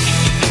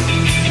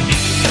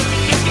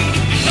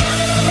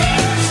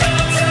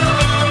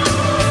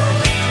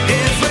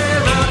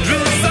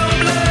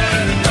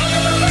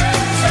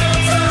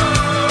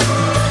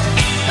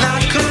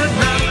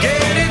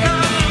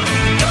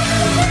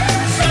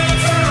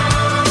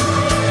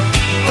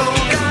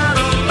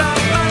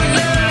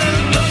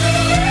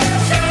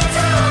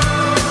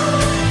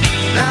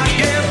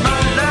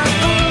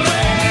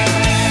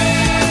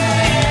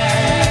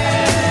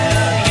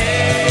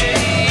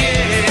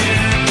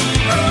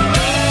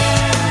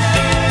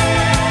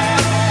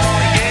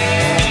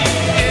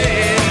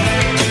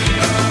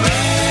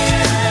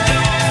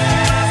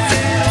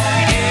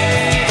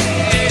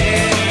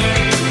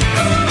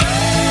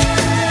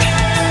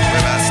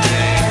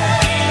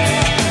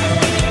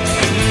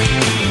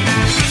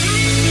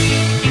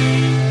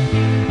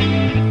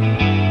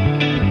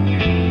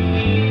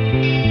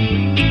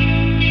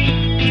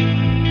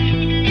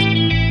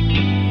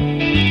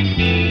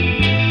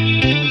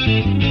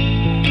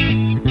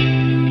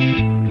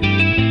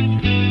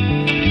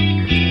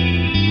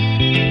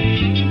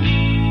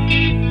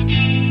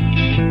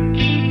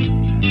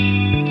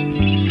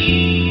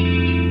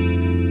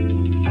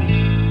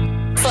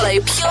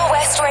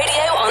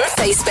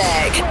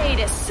 Facebook. Wait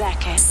a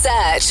second.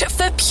 Search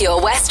for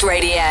Pure West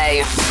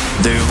Radio.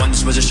 There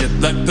once was a ship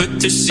that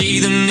put to sea.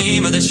 The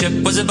name of the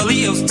ship was a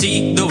Billy of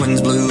Tea. The winds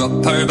blew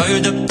up her bow,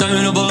 up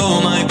down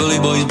below my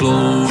bully boys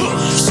blow.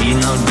 She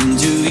had not been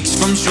 2 weeks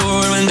from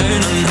shore when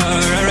down on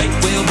her a right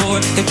whale bore.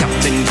 The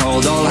captain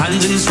called all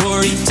hands and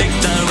swore he'd take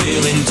that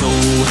whale in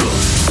tow.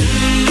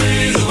 Soon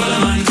may the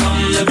wellerman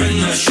come to bring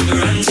us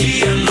sugar and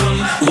tea and rum.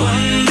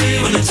 One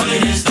day when the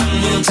time is done,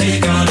 we'll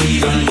take our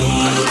leave and go.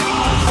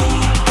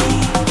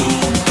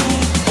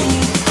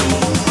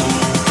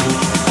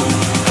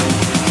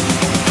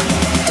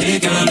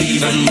 Take our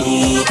leave and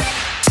go.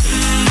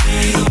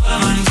 Someday the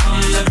wellerman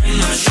come to bring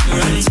us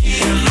sugar and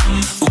tea and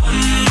rum.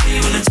 One day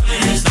when the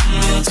time is done,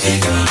 we'll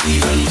take our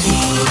leave and go.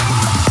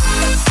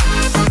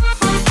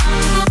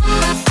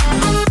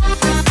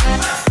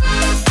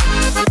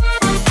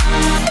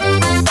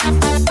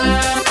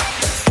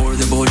 Before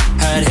the boat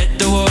had hit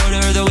the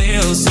water, the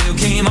whale sail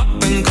came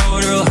up and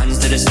caught her. Hands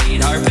to the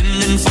side,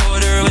 harping and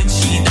fought her when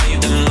she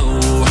dived down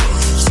low.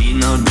 She'd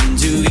not been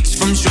 2 weeks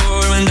from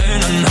shore when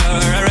down on her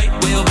a right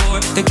whale bore.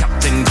 The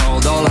captain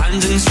called all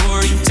hands and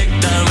swore he'd take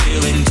that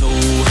whale in tow.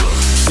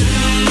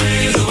 Soon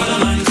may the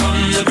wellerman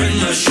come to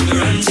bring us sugar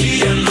and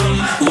tea and rum.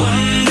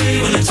 One day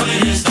when the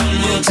time is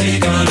done, we'll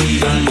take our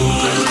leave and go.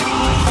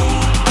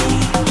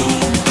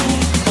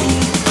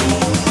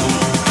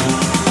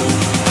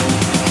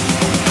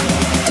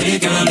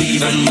 Take our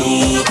leave and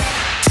go.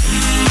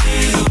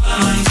 Someday the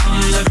wellerman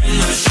come to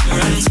bring us sugar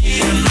and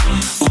tea and rum.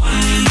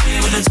 One day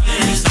when the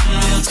time is done,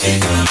 we'll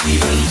take our leave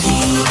and go.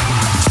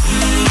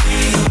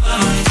 Someday the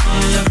wellerman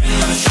come to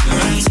bring us sugar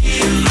and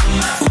tea and rum.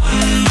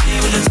 One day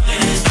when the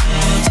time is done,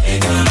 we'll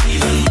take our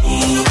leave and go.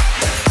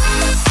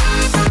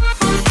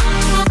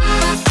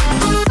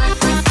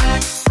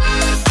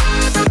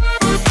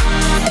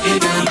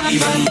 Take our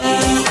leave and go.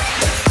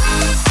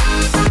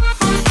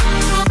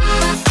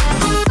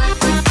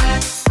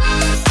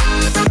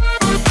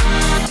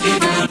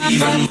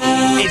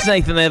 It's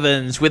Nathan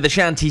Evans with the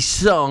Shanty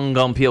Song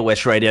on Pure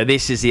West Radio.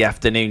 This is the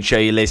afternoon show.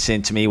 You're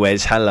listening to me,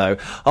 Wes. Hello.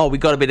 Oh, we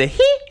got a bit of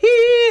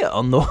hee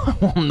on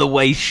the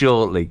way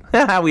shortly.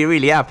 We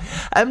really have.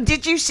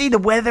 Did you see the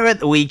weather at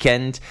the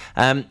weekend?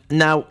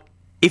 Now,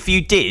 if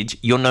you did,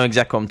 you'll know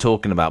exactly what I'm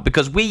talking about,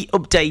 because we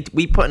put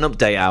an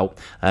update out,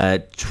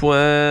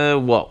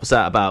 what was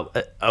that, about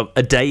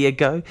a day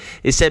ago?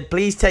 It said,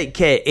 please take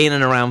care in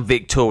and around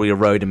Victoria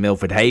Road and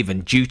Milford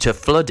Haven due to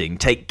flooding.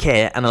 Take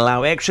care and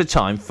allow extra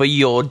time for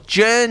your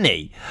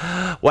journey.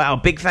 Wow,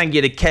 big thank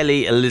you to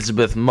Kelly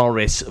Elizabeth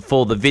Morris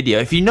for the video.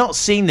 If you've not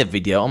seen the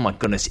video, oh my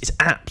goodness, it's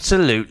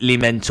absolutely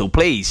mental.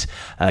 Please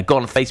go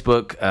on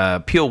Facebook,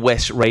 Pure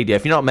West Radio.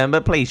 If you're not a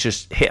member, please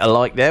just hit a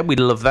like there.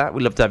 We'd love that.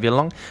 We'd love to have you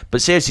along.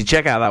 But seriously,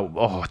 check out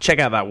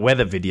that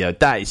weather video.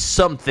 That is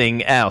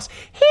something else.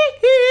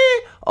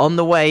 On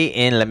the way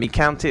in, let me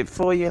count it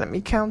for you.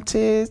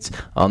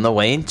 On the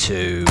way in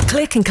 2.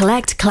 Click and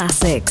collect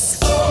classics.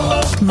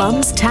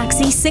 Mum's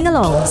taxi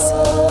sing-alongs.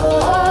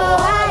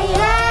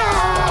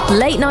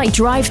 Late night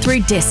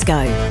drive-through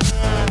disco.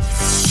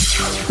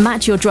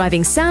 Match your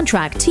driving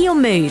soundtrack to your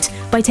mood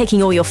by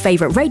taking all your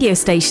favourite radio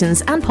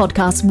stations and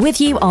podcasts with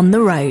you on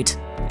the road.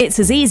 It's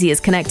as easy as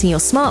connecting your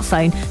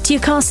smartphone to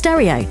your car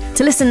stereo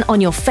to listen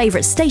on your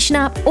favourite station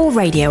app or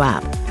radio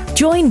app.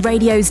 Join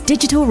radio's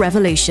digital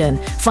revolution.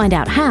 Find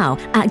out how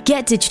at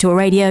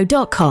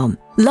getdigitalradio.com.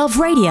 Love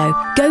radio,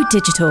 go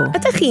digital.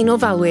 Ydych chi'n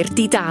ofalwyr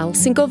di-dal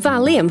sy'n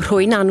gofalu ym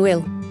Mhrwyn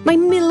Annwyl? Mae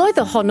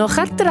miloedd ohonoch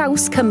ar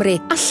draws Cymru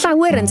a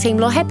llawer yn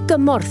teimlo heb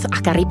gymorth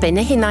ac ar ei ben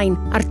eu hunain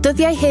a'r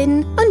dyddiau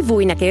hyn yn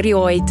fwy nag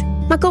erioed.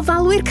 Mae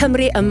Gofalwyr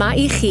Cymru yma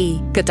i chi,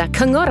 gyda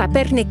cyngor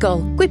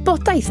abernigol,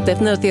 gwybodaeth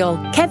defnyddiol,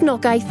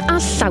 cefnogaeth a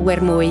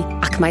llawer mwy,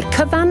 ac mae'r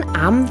cyfan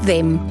am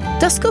ddim.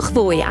 Dysgwch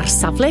fwy ar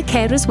safle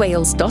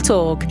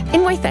carerswales.org.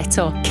 Unwaith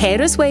eto,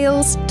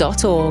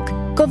 carerswales.org.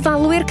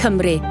 Gofalwyr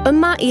Cymru,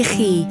 yma i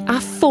chi, a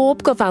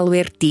phob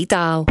gofalwyr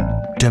di-dal.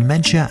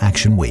 Dementia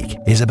Action Week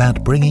is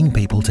about bringing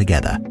people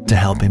together to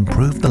help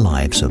improve the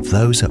lives of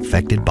those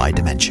affected by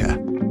dementia.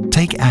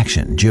 Take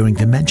action during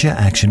Dementia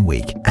Action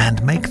Week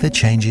and make the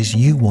changes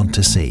you want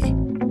to see.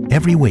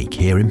 Every week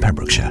here in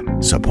Pembrokeshire,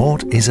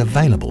 support is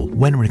available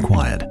when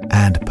required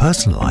and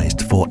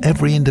personalised for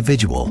every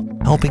individual,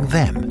 helping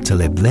them to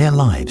live their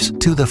lives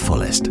to the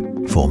fullest.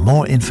 For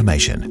more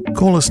information,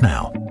 call us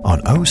now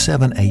on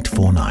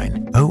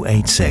 07849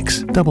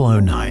 086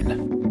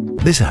 009.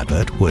 This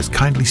advert was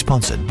kindly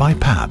sponsored by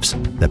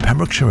PAVS, the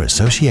Pembrokeshire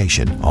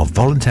Association of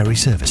Voluntary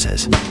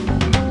Services.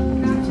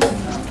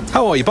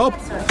 How are you, Bob?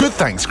 Good,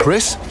 thanks,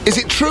 Chris. Is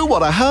it true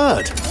what I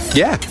heard?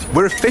 Yeah,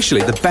 we're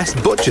officially the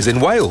best butchers in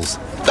Wales.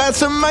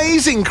 That's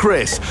amazing,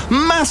 Chris.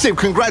 Massive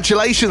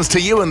congratulations to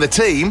you and the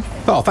team.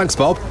 Oh, thanks,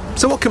 Bob.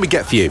 So what can we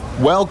get for you?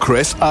 Well,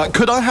 Chris,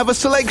 could I have a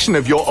selection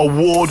of your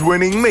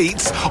award-winning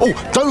meats? Oh,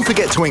 don't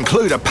forget to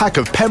include a pack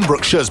of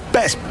Pembrokeshire's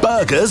best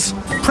burgers.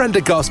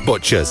 Prendergast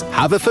Butchers,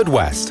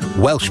 Haverfordwest,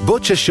 Welsh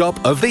Butcher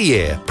Shop of the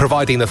Year,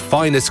 providing the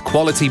finest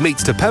quality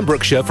meats to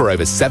Pembrokeshire for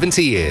over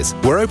 70 years.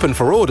 We're open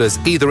for orders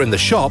either in the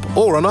shop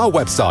or on our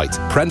website,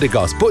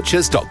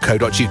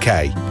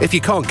 prendergastbutchers.co.uk. If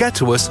you can't get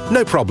to us,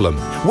 no problem.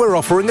 We're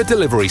offering a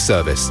delivery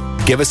service.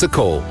 Give us a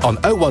call on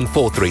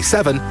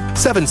 01437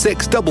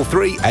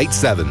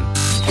 763387.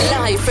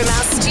 Live from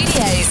our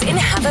studios in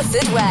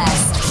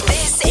Haverfordwest,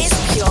 this is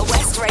Pure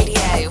West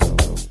Radio.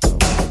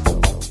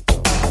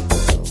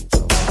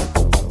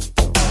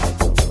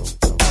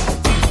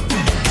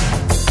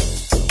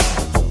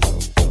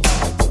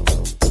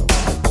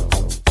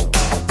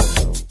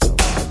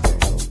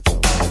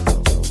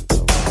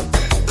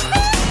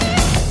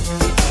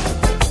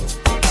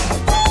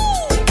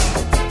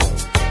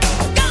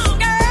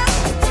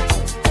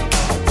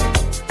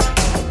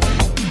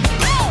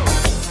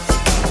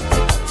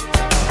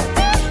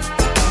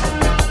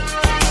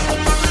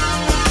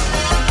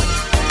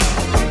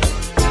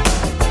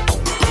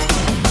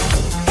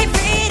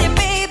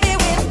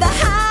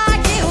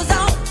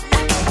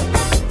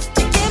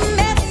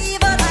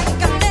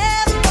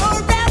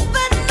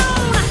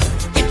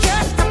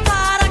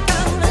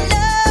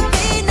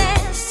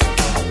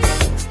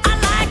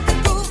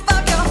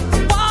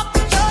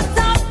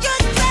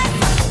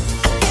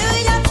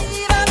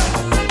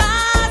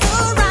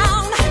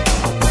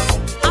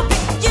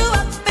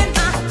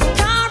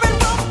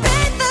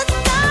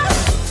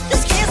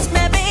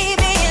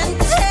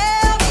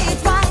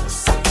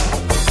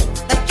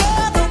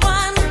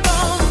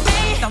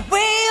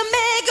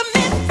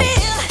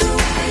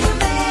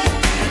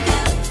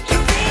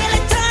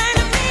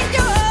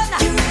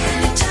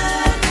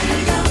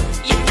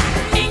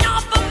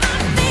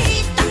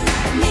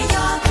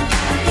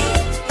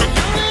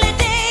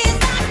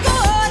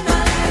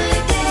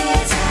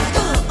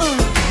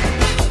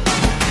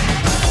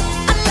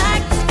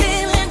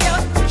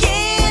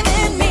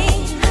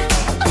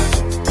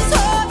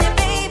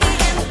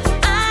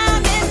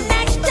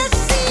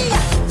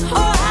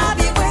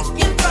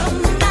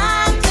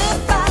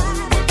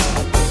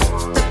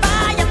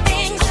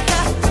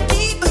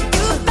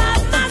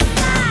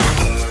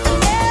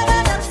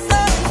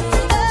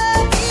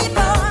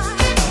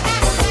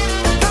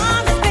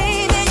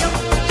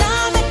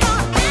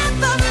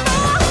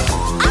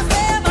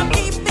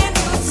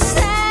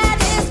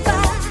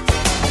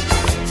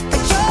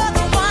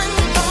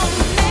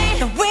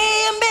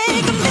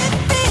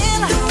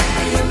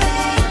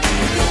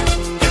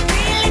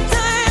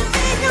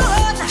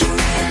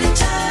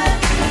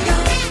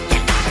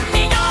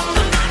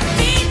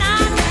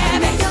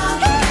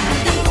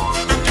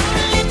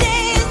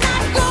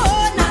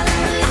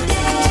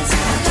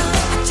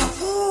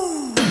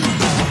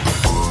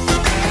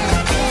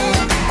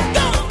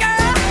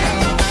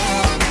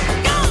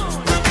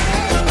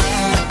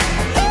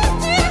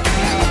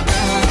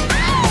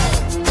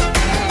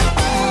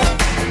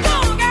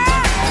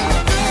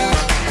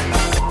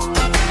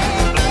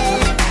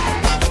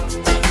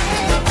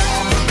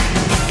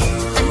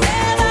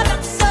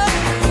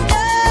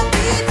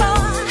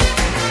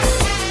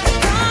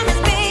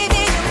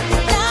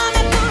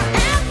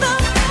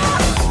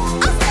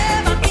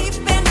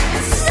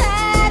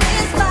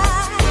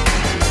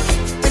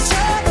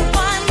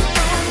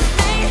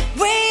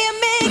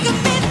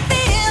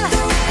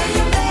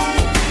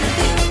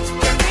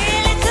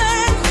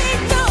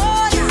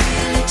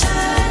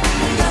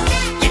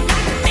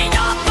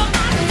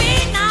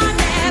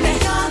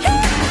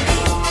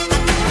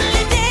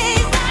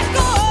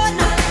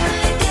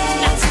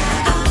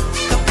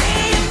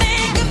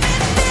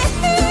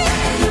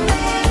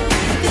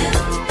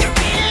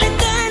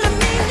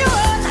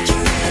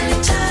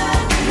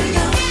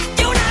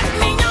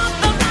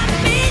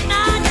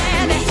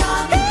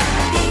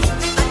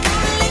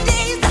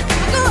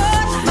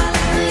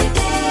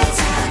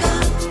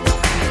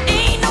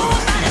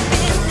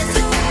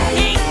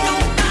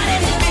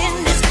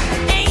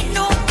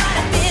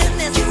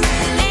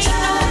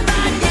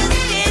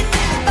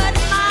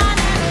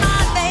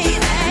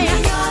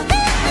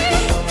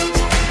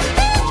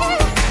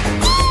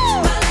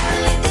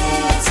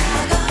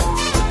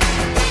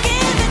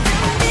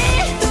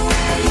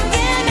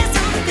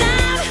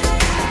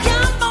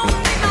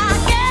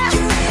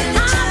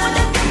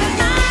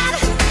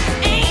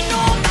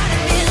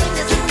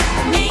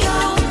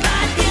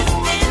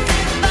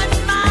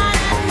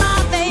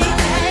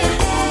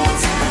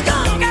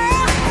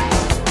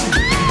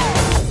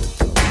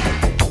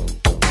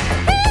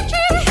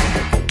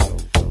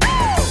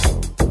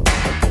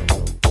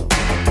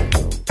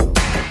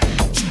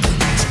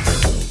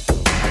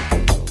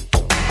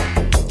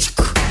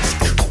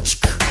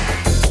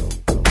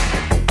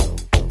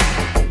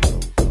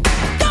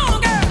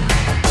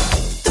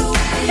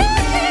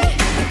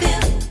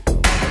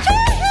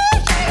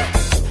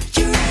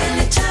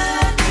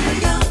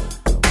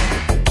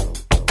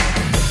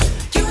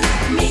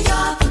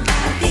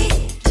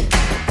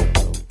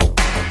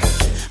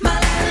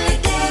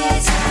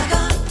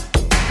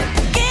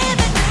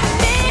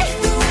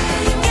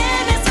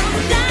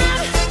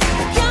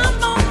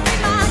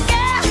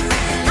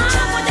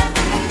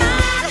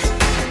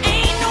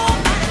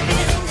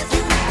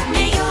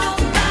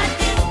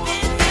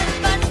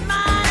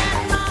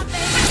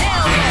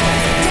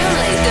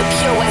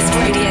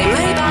 West Radio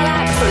mobile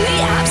app from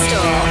the App Store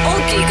or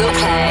Google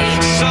Play.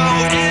 So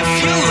if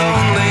you're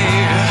lonely,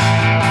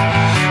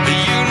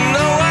 you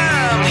know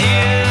I'm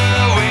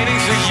here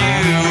waiting for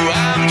you.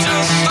 I'm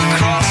just a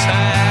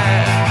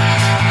crosshair.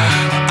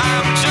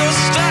 I'm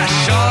just a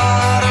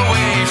shot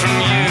away from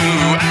you.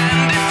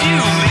 And if you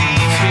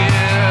leave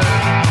here,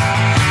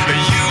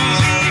 you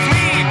leave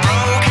me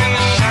broken,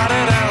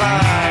 shattered and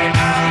light.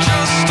 I'm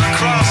just a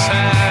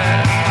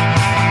crosshair.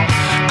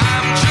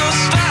 I'm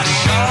just a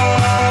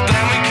shot,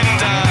 then we can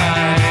die.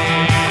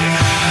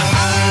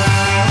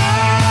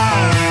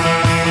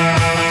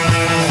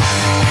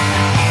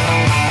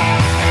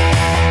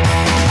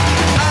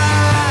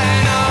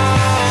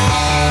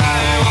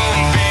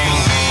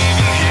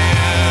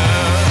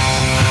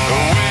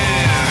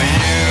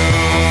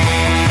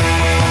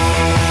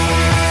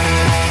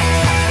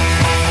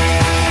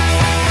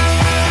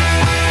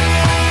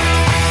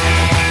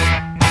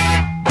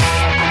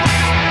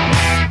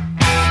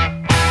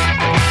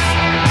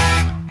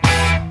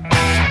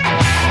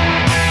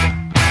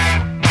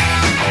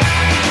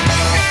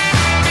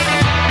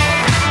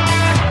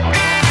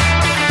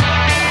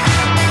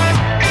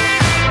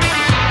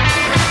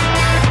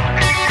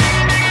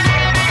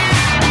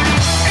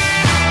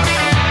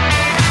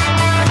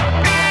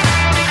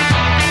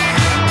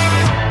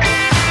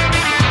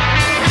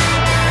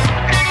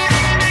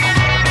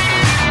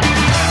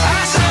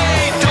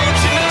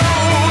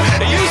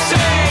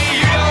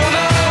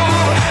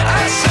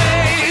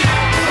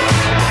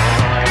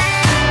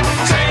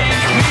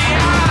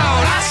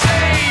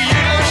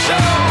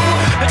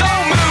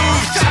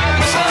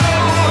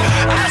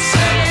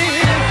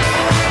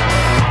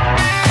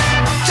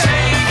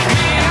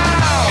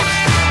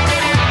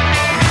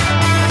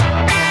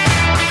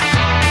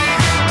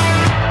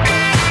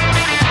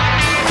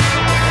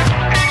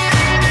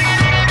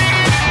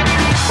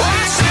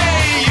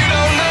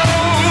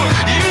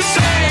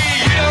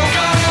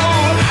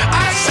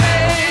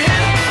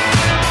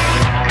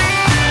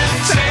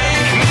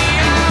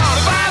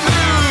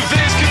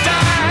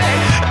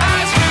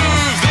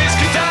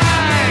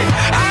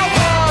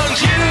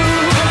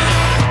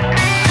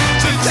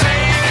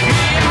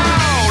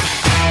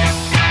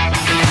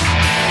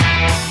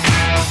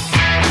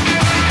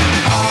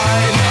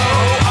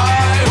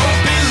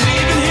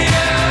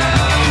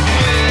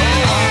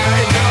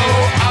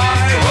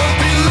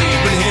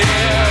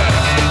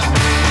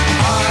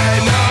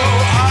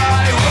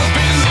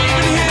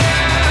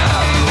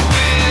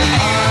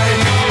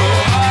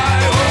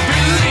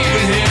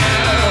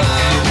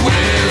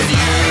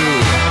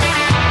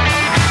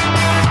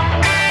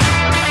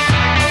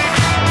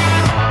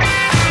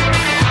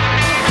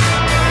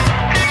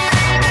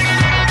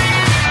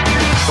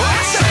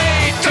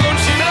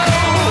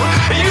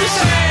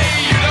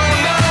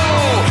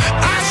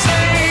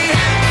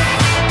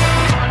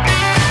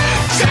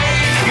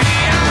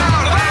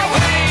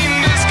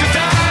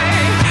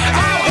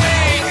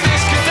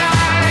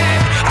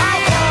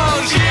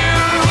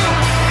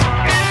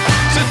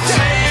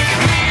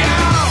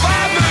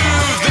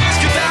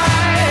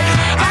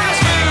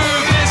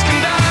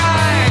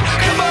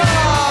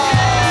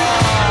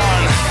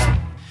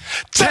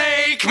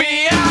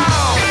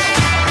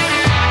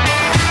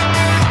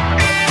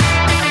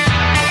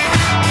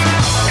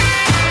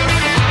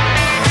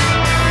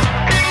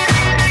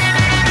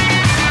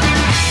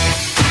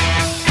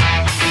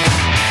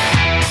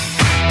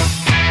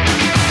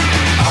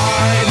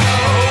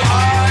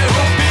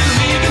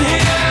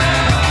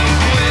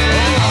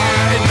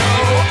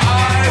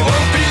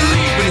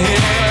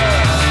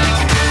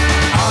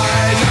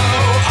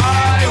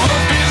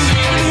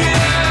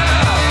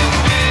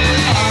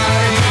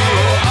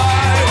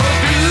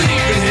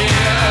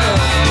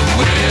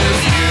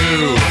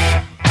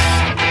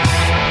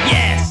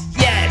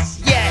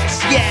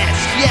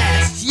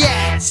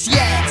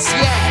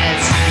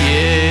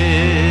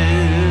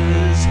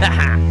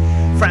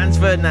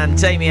 Ferdinand,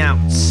 Take Me Out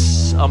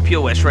on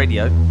Pure West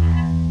Radio.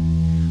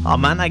 Oh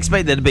man, I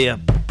expected there to be a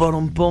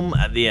bum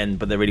at the end,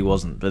 but there really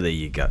wasn't. But there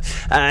you go.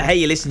 Hey,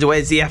 you listen to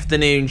Wednesday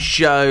Afternoon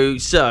Show.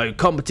 So,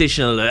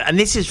 competition alert. And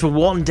this is for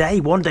one day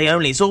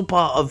only. It's all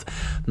part of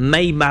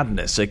May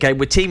Madness, okay?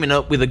 We're teaming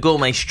up with a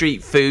gourmet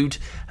street food.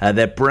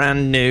 They're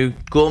brand new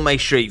gourmet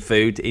street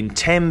food in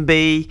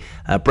Tenby,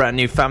 a brand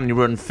new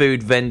family-run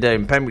food vendor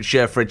in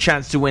Pembrokeshire for a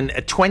chance to win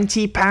a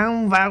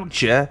 £20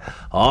 voucher.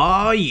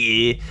 Oh,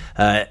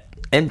 yeah.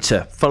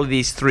 Enter. Follow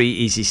these 3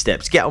 easy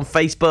steps. Get on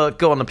Facebook,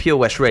 go on the Pure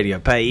West Radio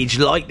page,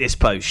 like this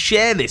post,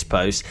 share this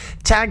post,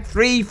 tag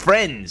 3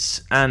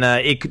 friends, and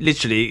it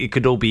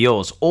could all be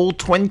yours. All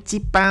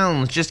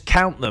 £20. Just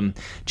count them.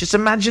 Just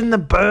imagine the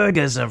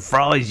burgers and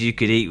fries you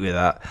could eat with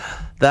that.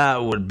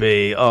 That would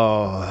be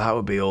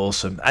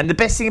awesome. And the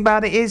best thing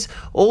about it is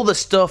all the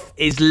stuff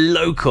is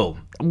local.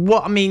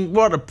 What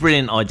a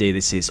brilliant idea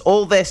this is.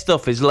 All their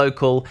stuff is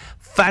local.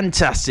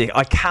 Fantastic.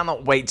 I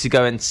cannot wait to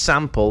go and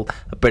sample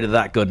a bit of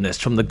that goodness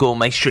from the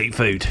gourmet street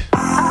food.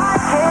 I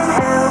can't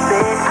help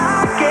it,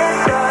 I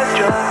get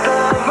starstruck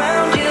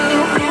around you.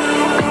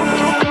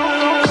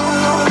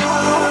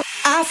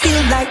 I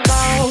feel like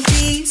all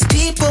these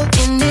people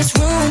in this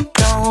room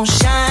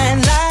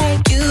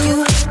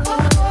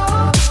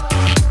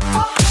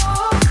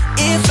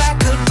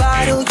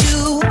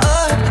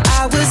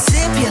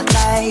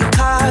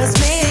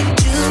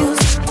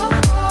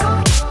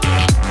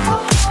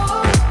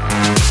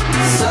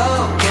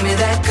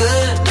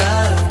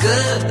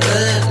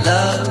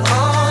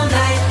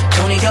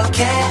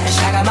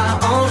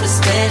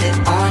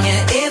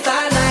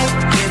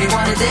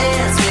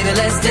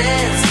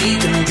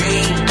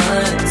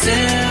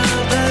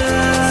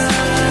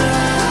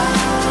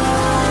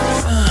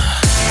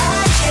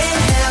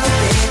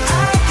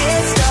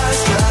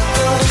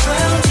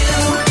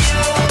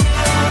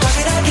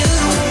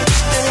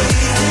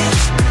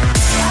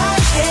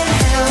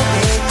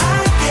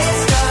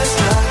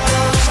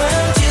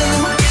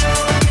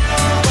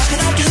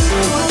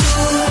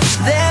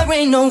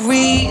no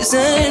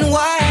reason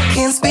why I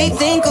can't speak,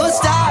 think, or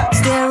stop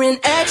staring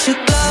at your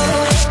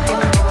glow.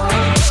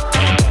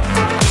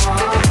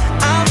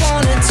 I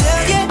wanna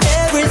tell you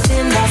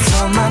everything that's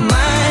on my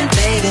mind,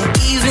 baby,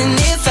 even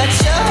if I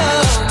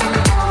chose.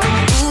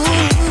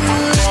 Ooh,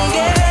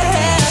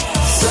 yeah.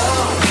 So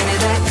give me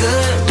that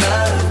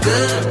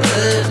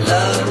good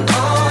love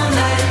all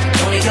night.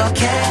 Only your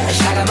cash,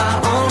 I got my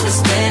own to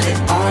spend it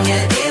on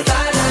you if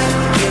I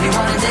like. If you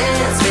wanna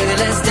dance, baby,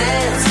 let's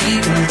dance. We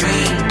can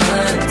dream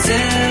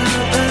until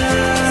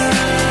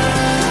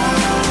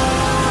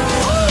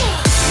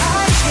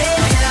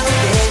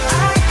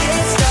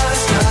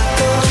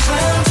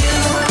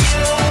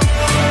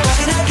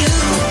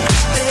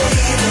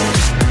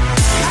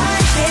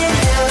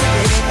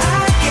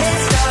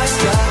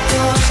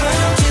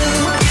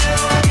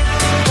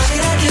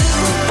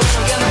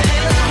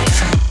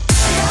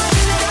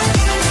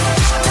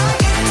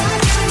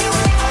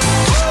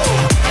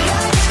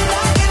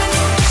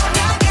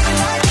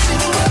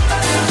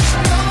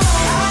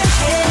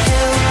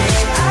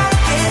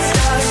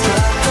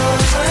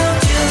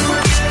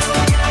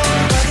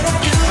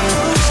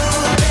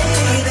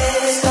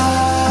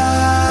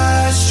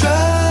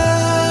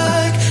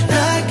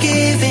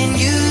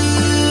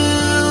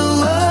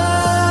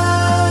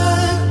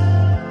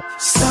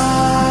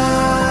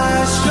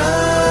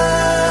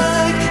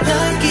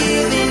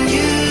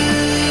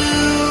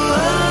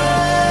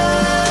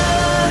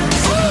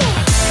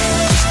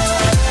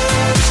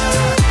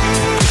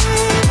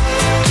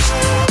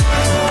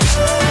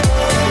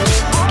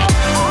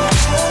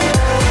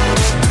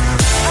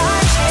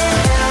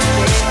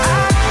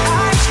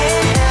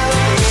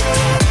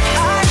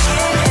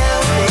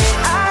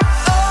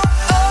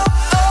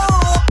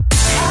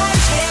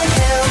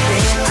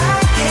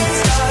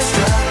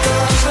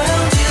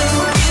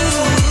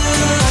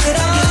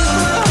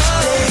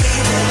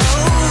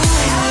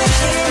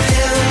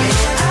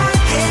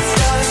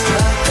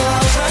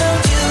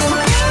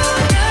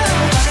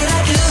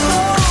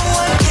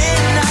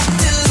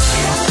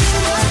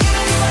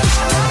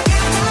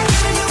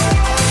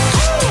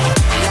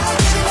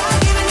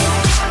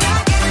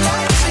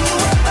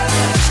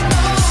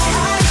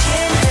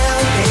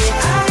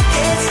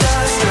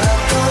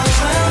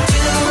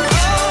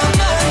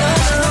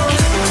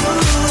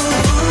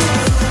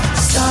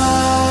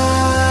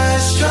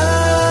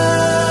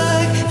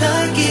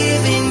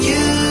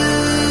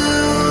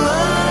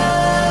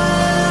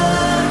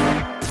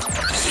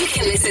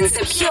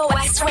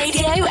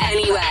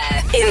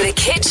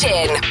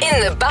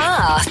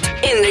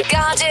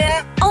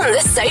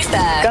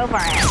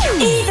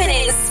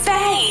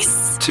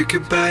Took a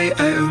bite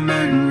out of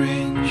mountain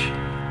range.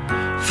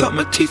 Thought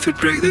my teeth would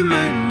break the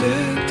mountain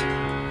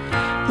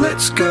dead.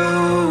 Let's go,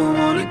 I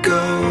wanna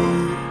go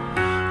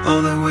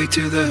all the way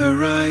to the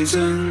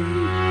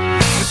horizon.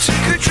 I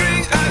took a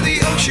drink out of the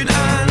ocean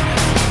and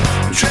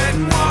I'm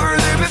treading water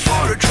there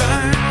before I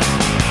drown.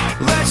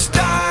 Let's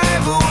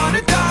dive, I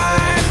wanna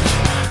dive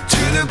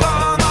to the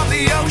bottom of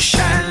the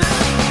ocean.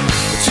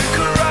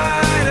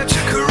 I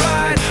took a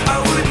ride, I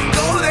wouldn't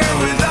go there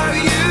without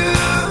you.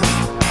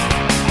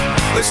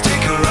 Let's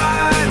take a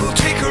ride, we'll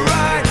take a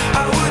ride.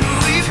 I wouldn't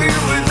leave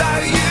here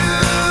without you.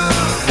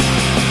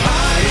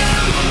 I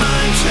am a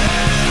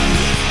mountain,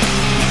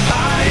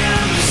 I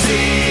am the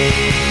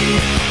sea.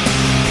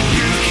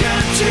 You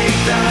can't take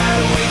that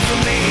away from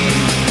me.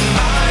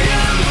 I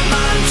am a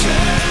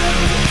mountain,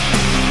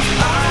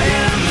 I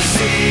am the sea.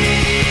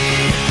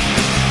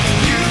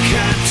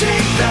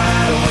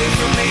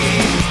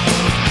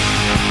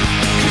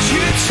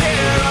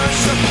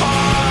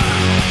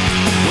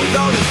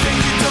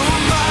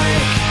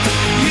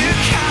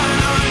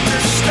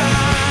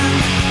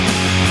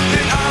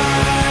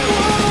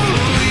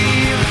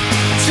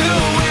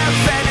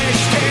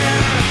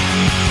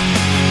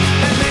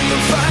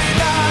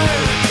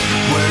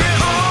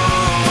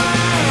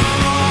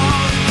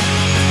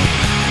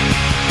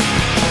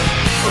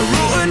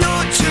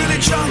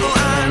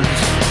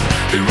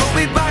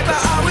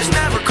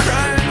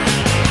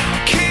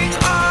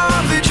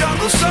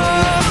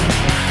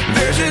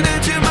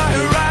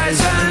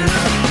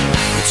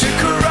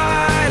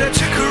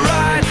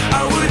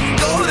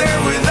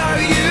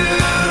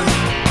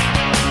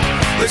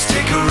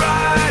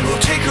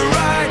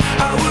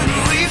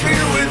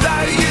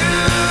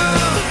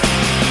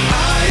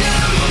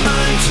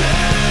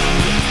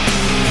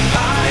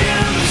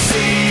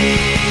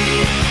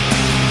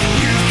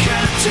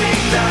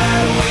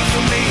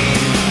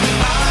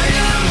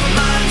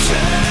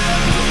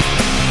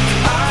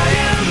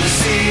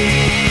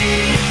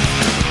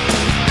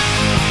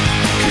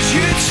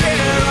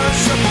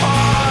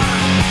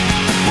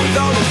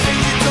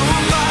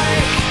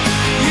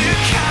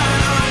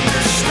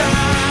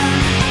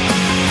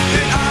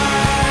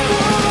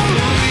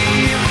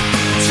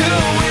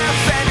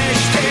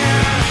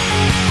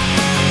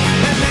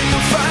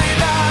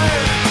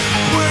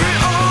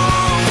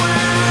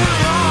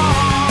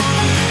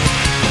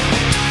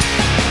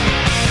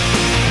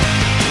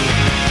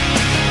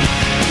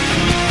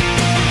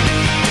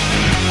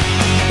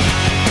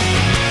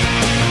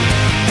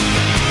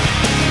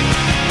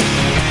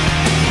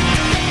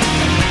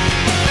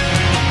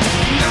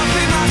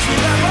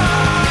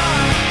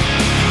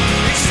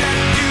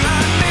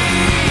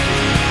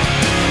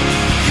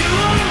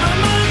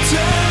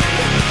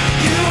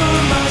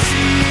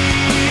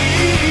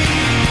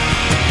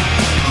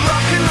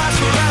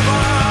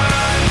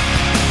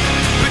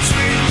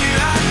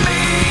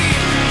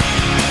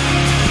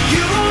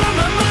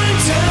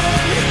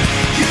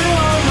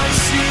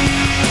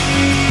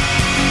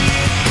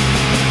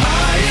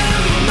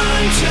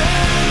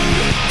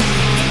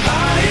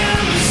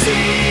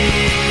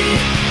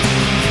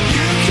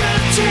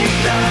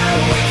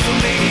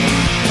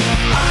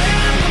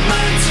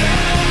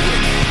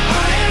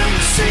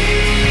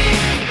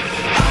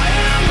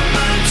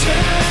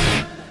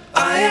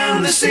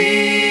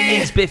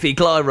 is Biffy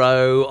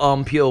Clyro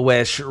on Pure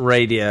West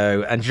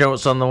Radio. And do you know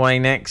what's on the way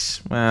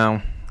next?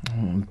 Well, a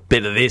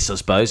bit of this, I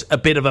suppose. A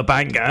bit of a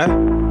banger.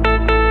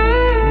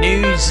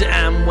 News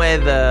and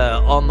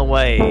weather on the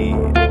way.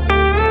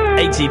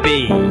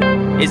 ATB.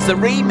 It's the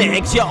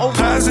remix, yo.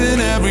 Passing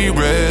every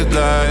red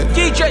light.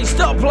 DJ,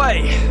 stop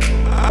play.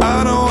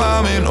 I know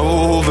I'm in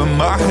over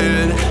my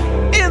head.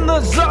 In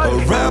the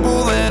zone. A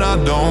rebel that I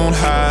don't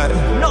hide.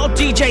 Not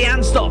DJ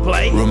and stop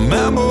play.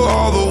 Remember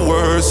all the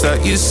words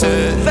that you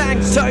said.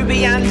 Thanks,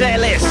 Toby and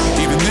Ellis.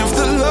 Even if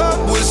the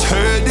love was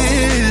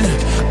hurting,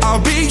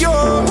 I'll be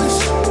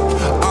yours.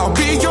 I'll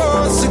be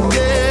yours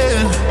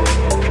again.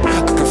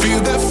 I can feel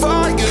that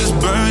fire's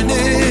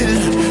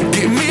burning.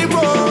 Give me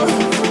more.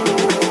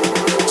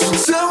 So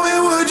tell me,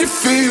 would you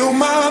feel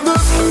my love?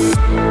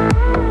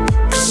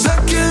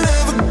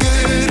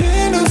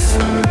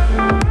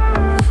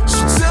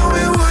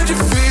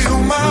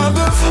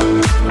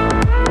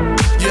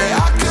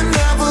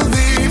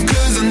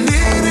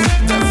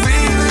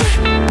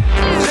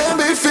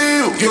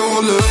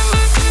 Your love.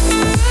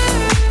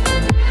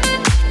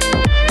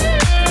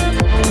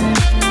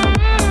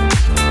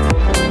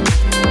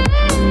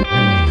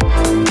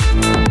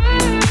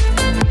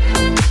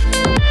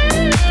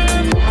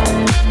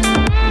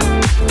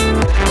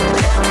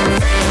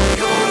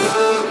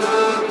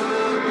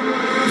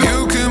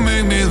 You can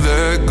make me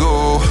let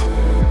go.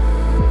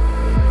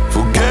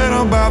 Forget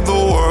about the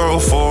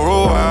world for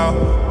a while.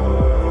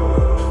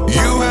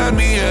 You had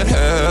me at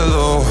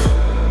hello.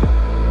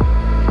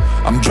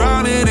 I'm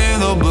drowning in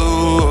the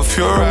blue of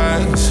your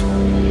eyes.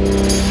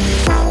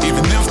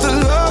 Even if the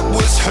love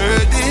was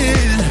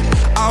hurting,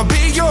 I'll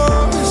be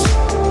yours.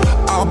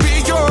 I'll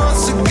be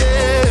yours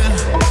again.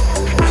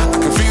 I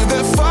can feel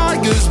that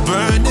fire's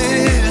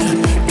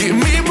burning. Give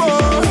me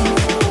more.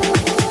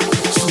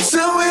 So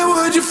tell me,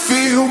 would you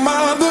feel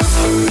my love?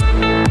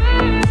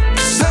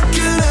 'Cause I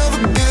can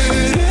never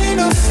get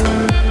enough.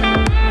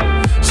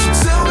 So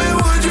tell me,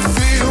 would you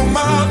feel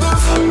my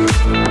love?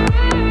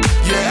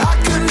 Yeah, I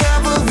can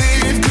never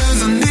leave.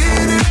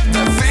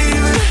 That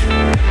feeling,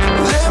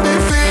 let me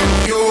feel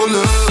your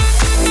love.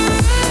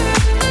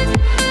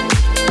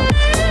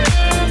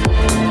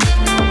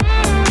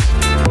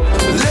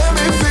 Let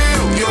me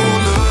feel your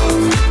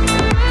love.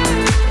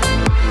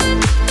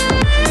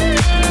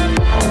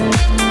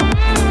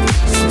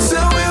 So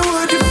tell me,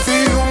 would you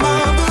feel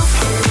my love?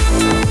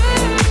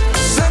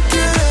 'Cause I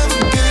can't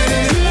ever get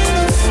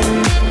enough.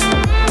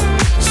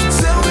 So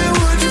tell me,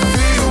 would you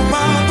feel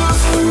my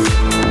love?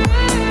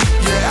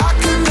 Yeah, I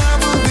can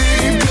never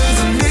leave.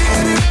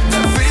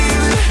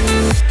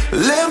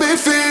 Let me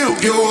feel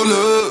your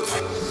love.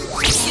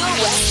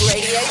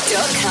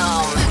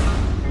 PureWestRadio.com.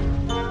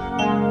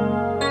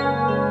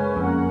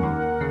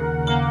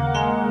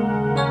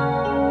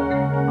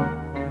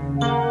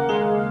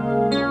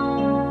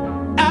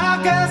 I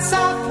guess I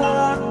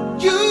thought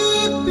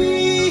you'd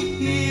be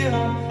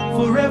here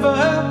forever.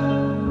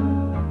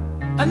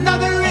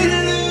 Another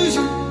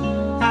illusion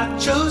I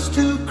chose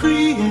to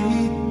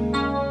create.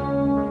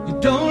 You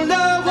don't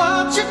know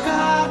what you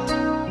got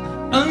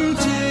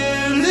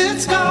until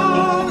it's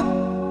gone,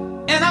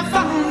 and I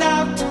found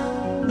out a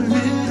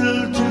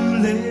little too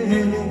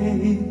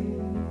late.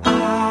 I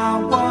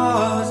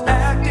was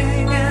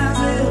acting as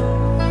if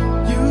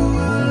you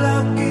were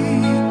lucky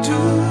to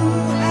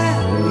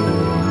have me,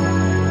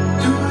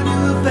 doing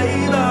you a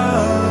favor.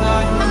 I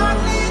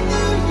hardly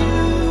knew you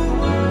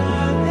were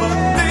there, but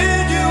then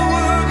you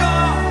were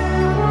gone,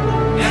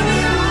 and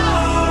it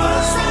all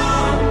was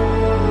wrong.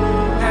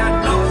 Had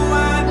no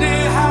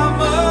idea how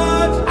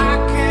much I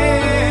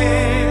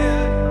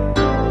cared.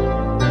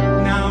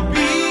 Now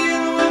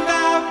being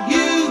without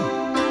you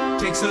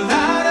takes a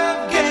lot of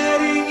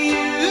getting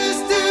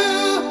used to.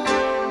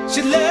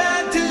 Should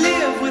learn to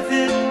live with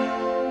it,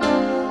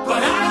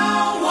 but I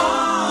don't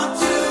want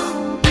to.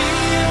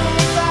 Being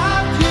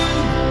without you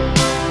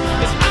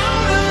is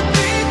our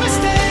big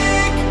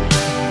mistake.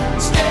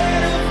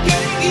 Instead of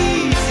getting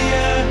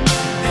easier,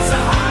 it's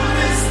the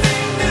hardest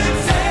thing to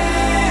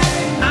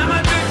take. I'm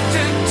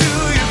addicted to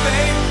you,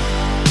 babe.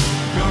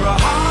 You're a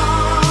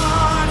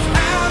hard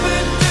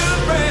habit to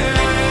break.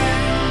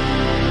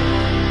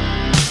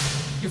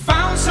 You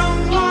found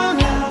someone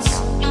else.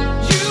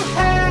 You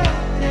had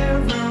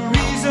every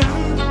reason.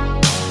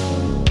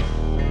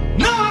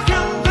 No, I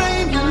can't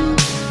blame you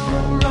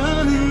for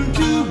running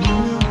to you.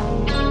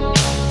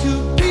 Two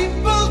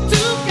people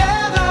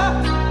together,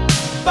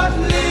 but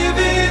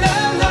living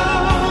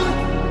alone.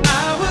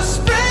 I was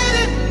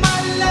spreading my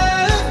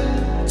love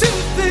too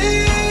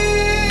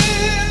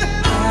thin.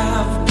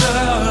 After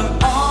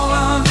all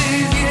of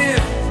these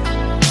years,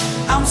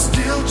 I'm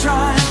still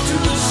trying to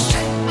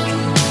shake.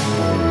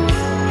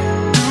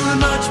 Doing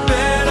much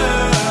better.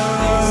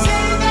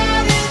 Say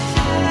that it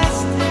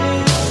just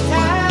takes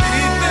time.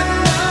 Deep in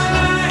the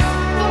night,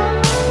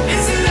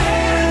 it's an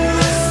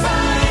endless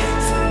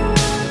fight.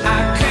 I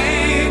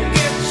can't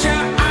get you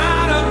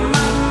out of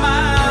my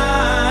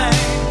mind.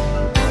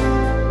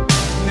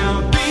 Now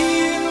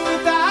being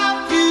without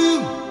you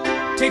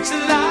takes a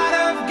lot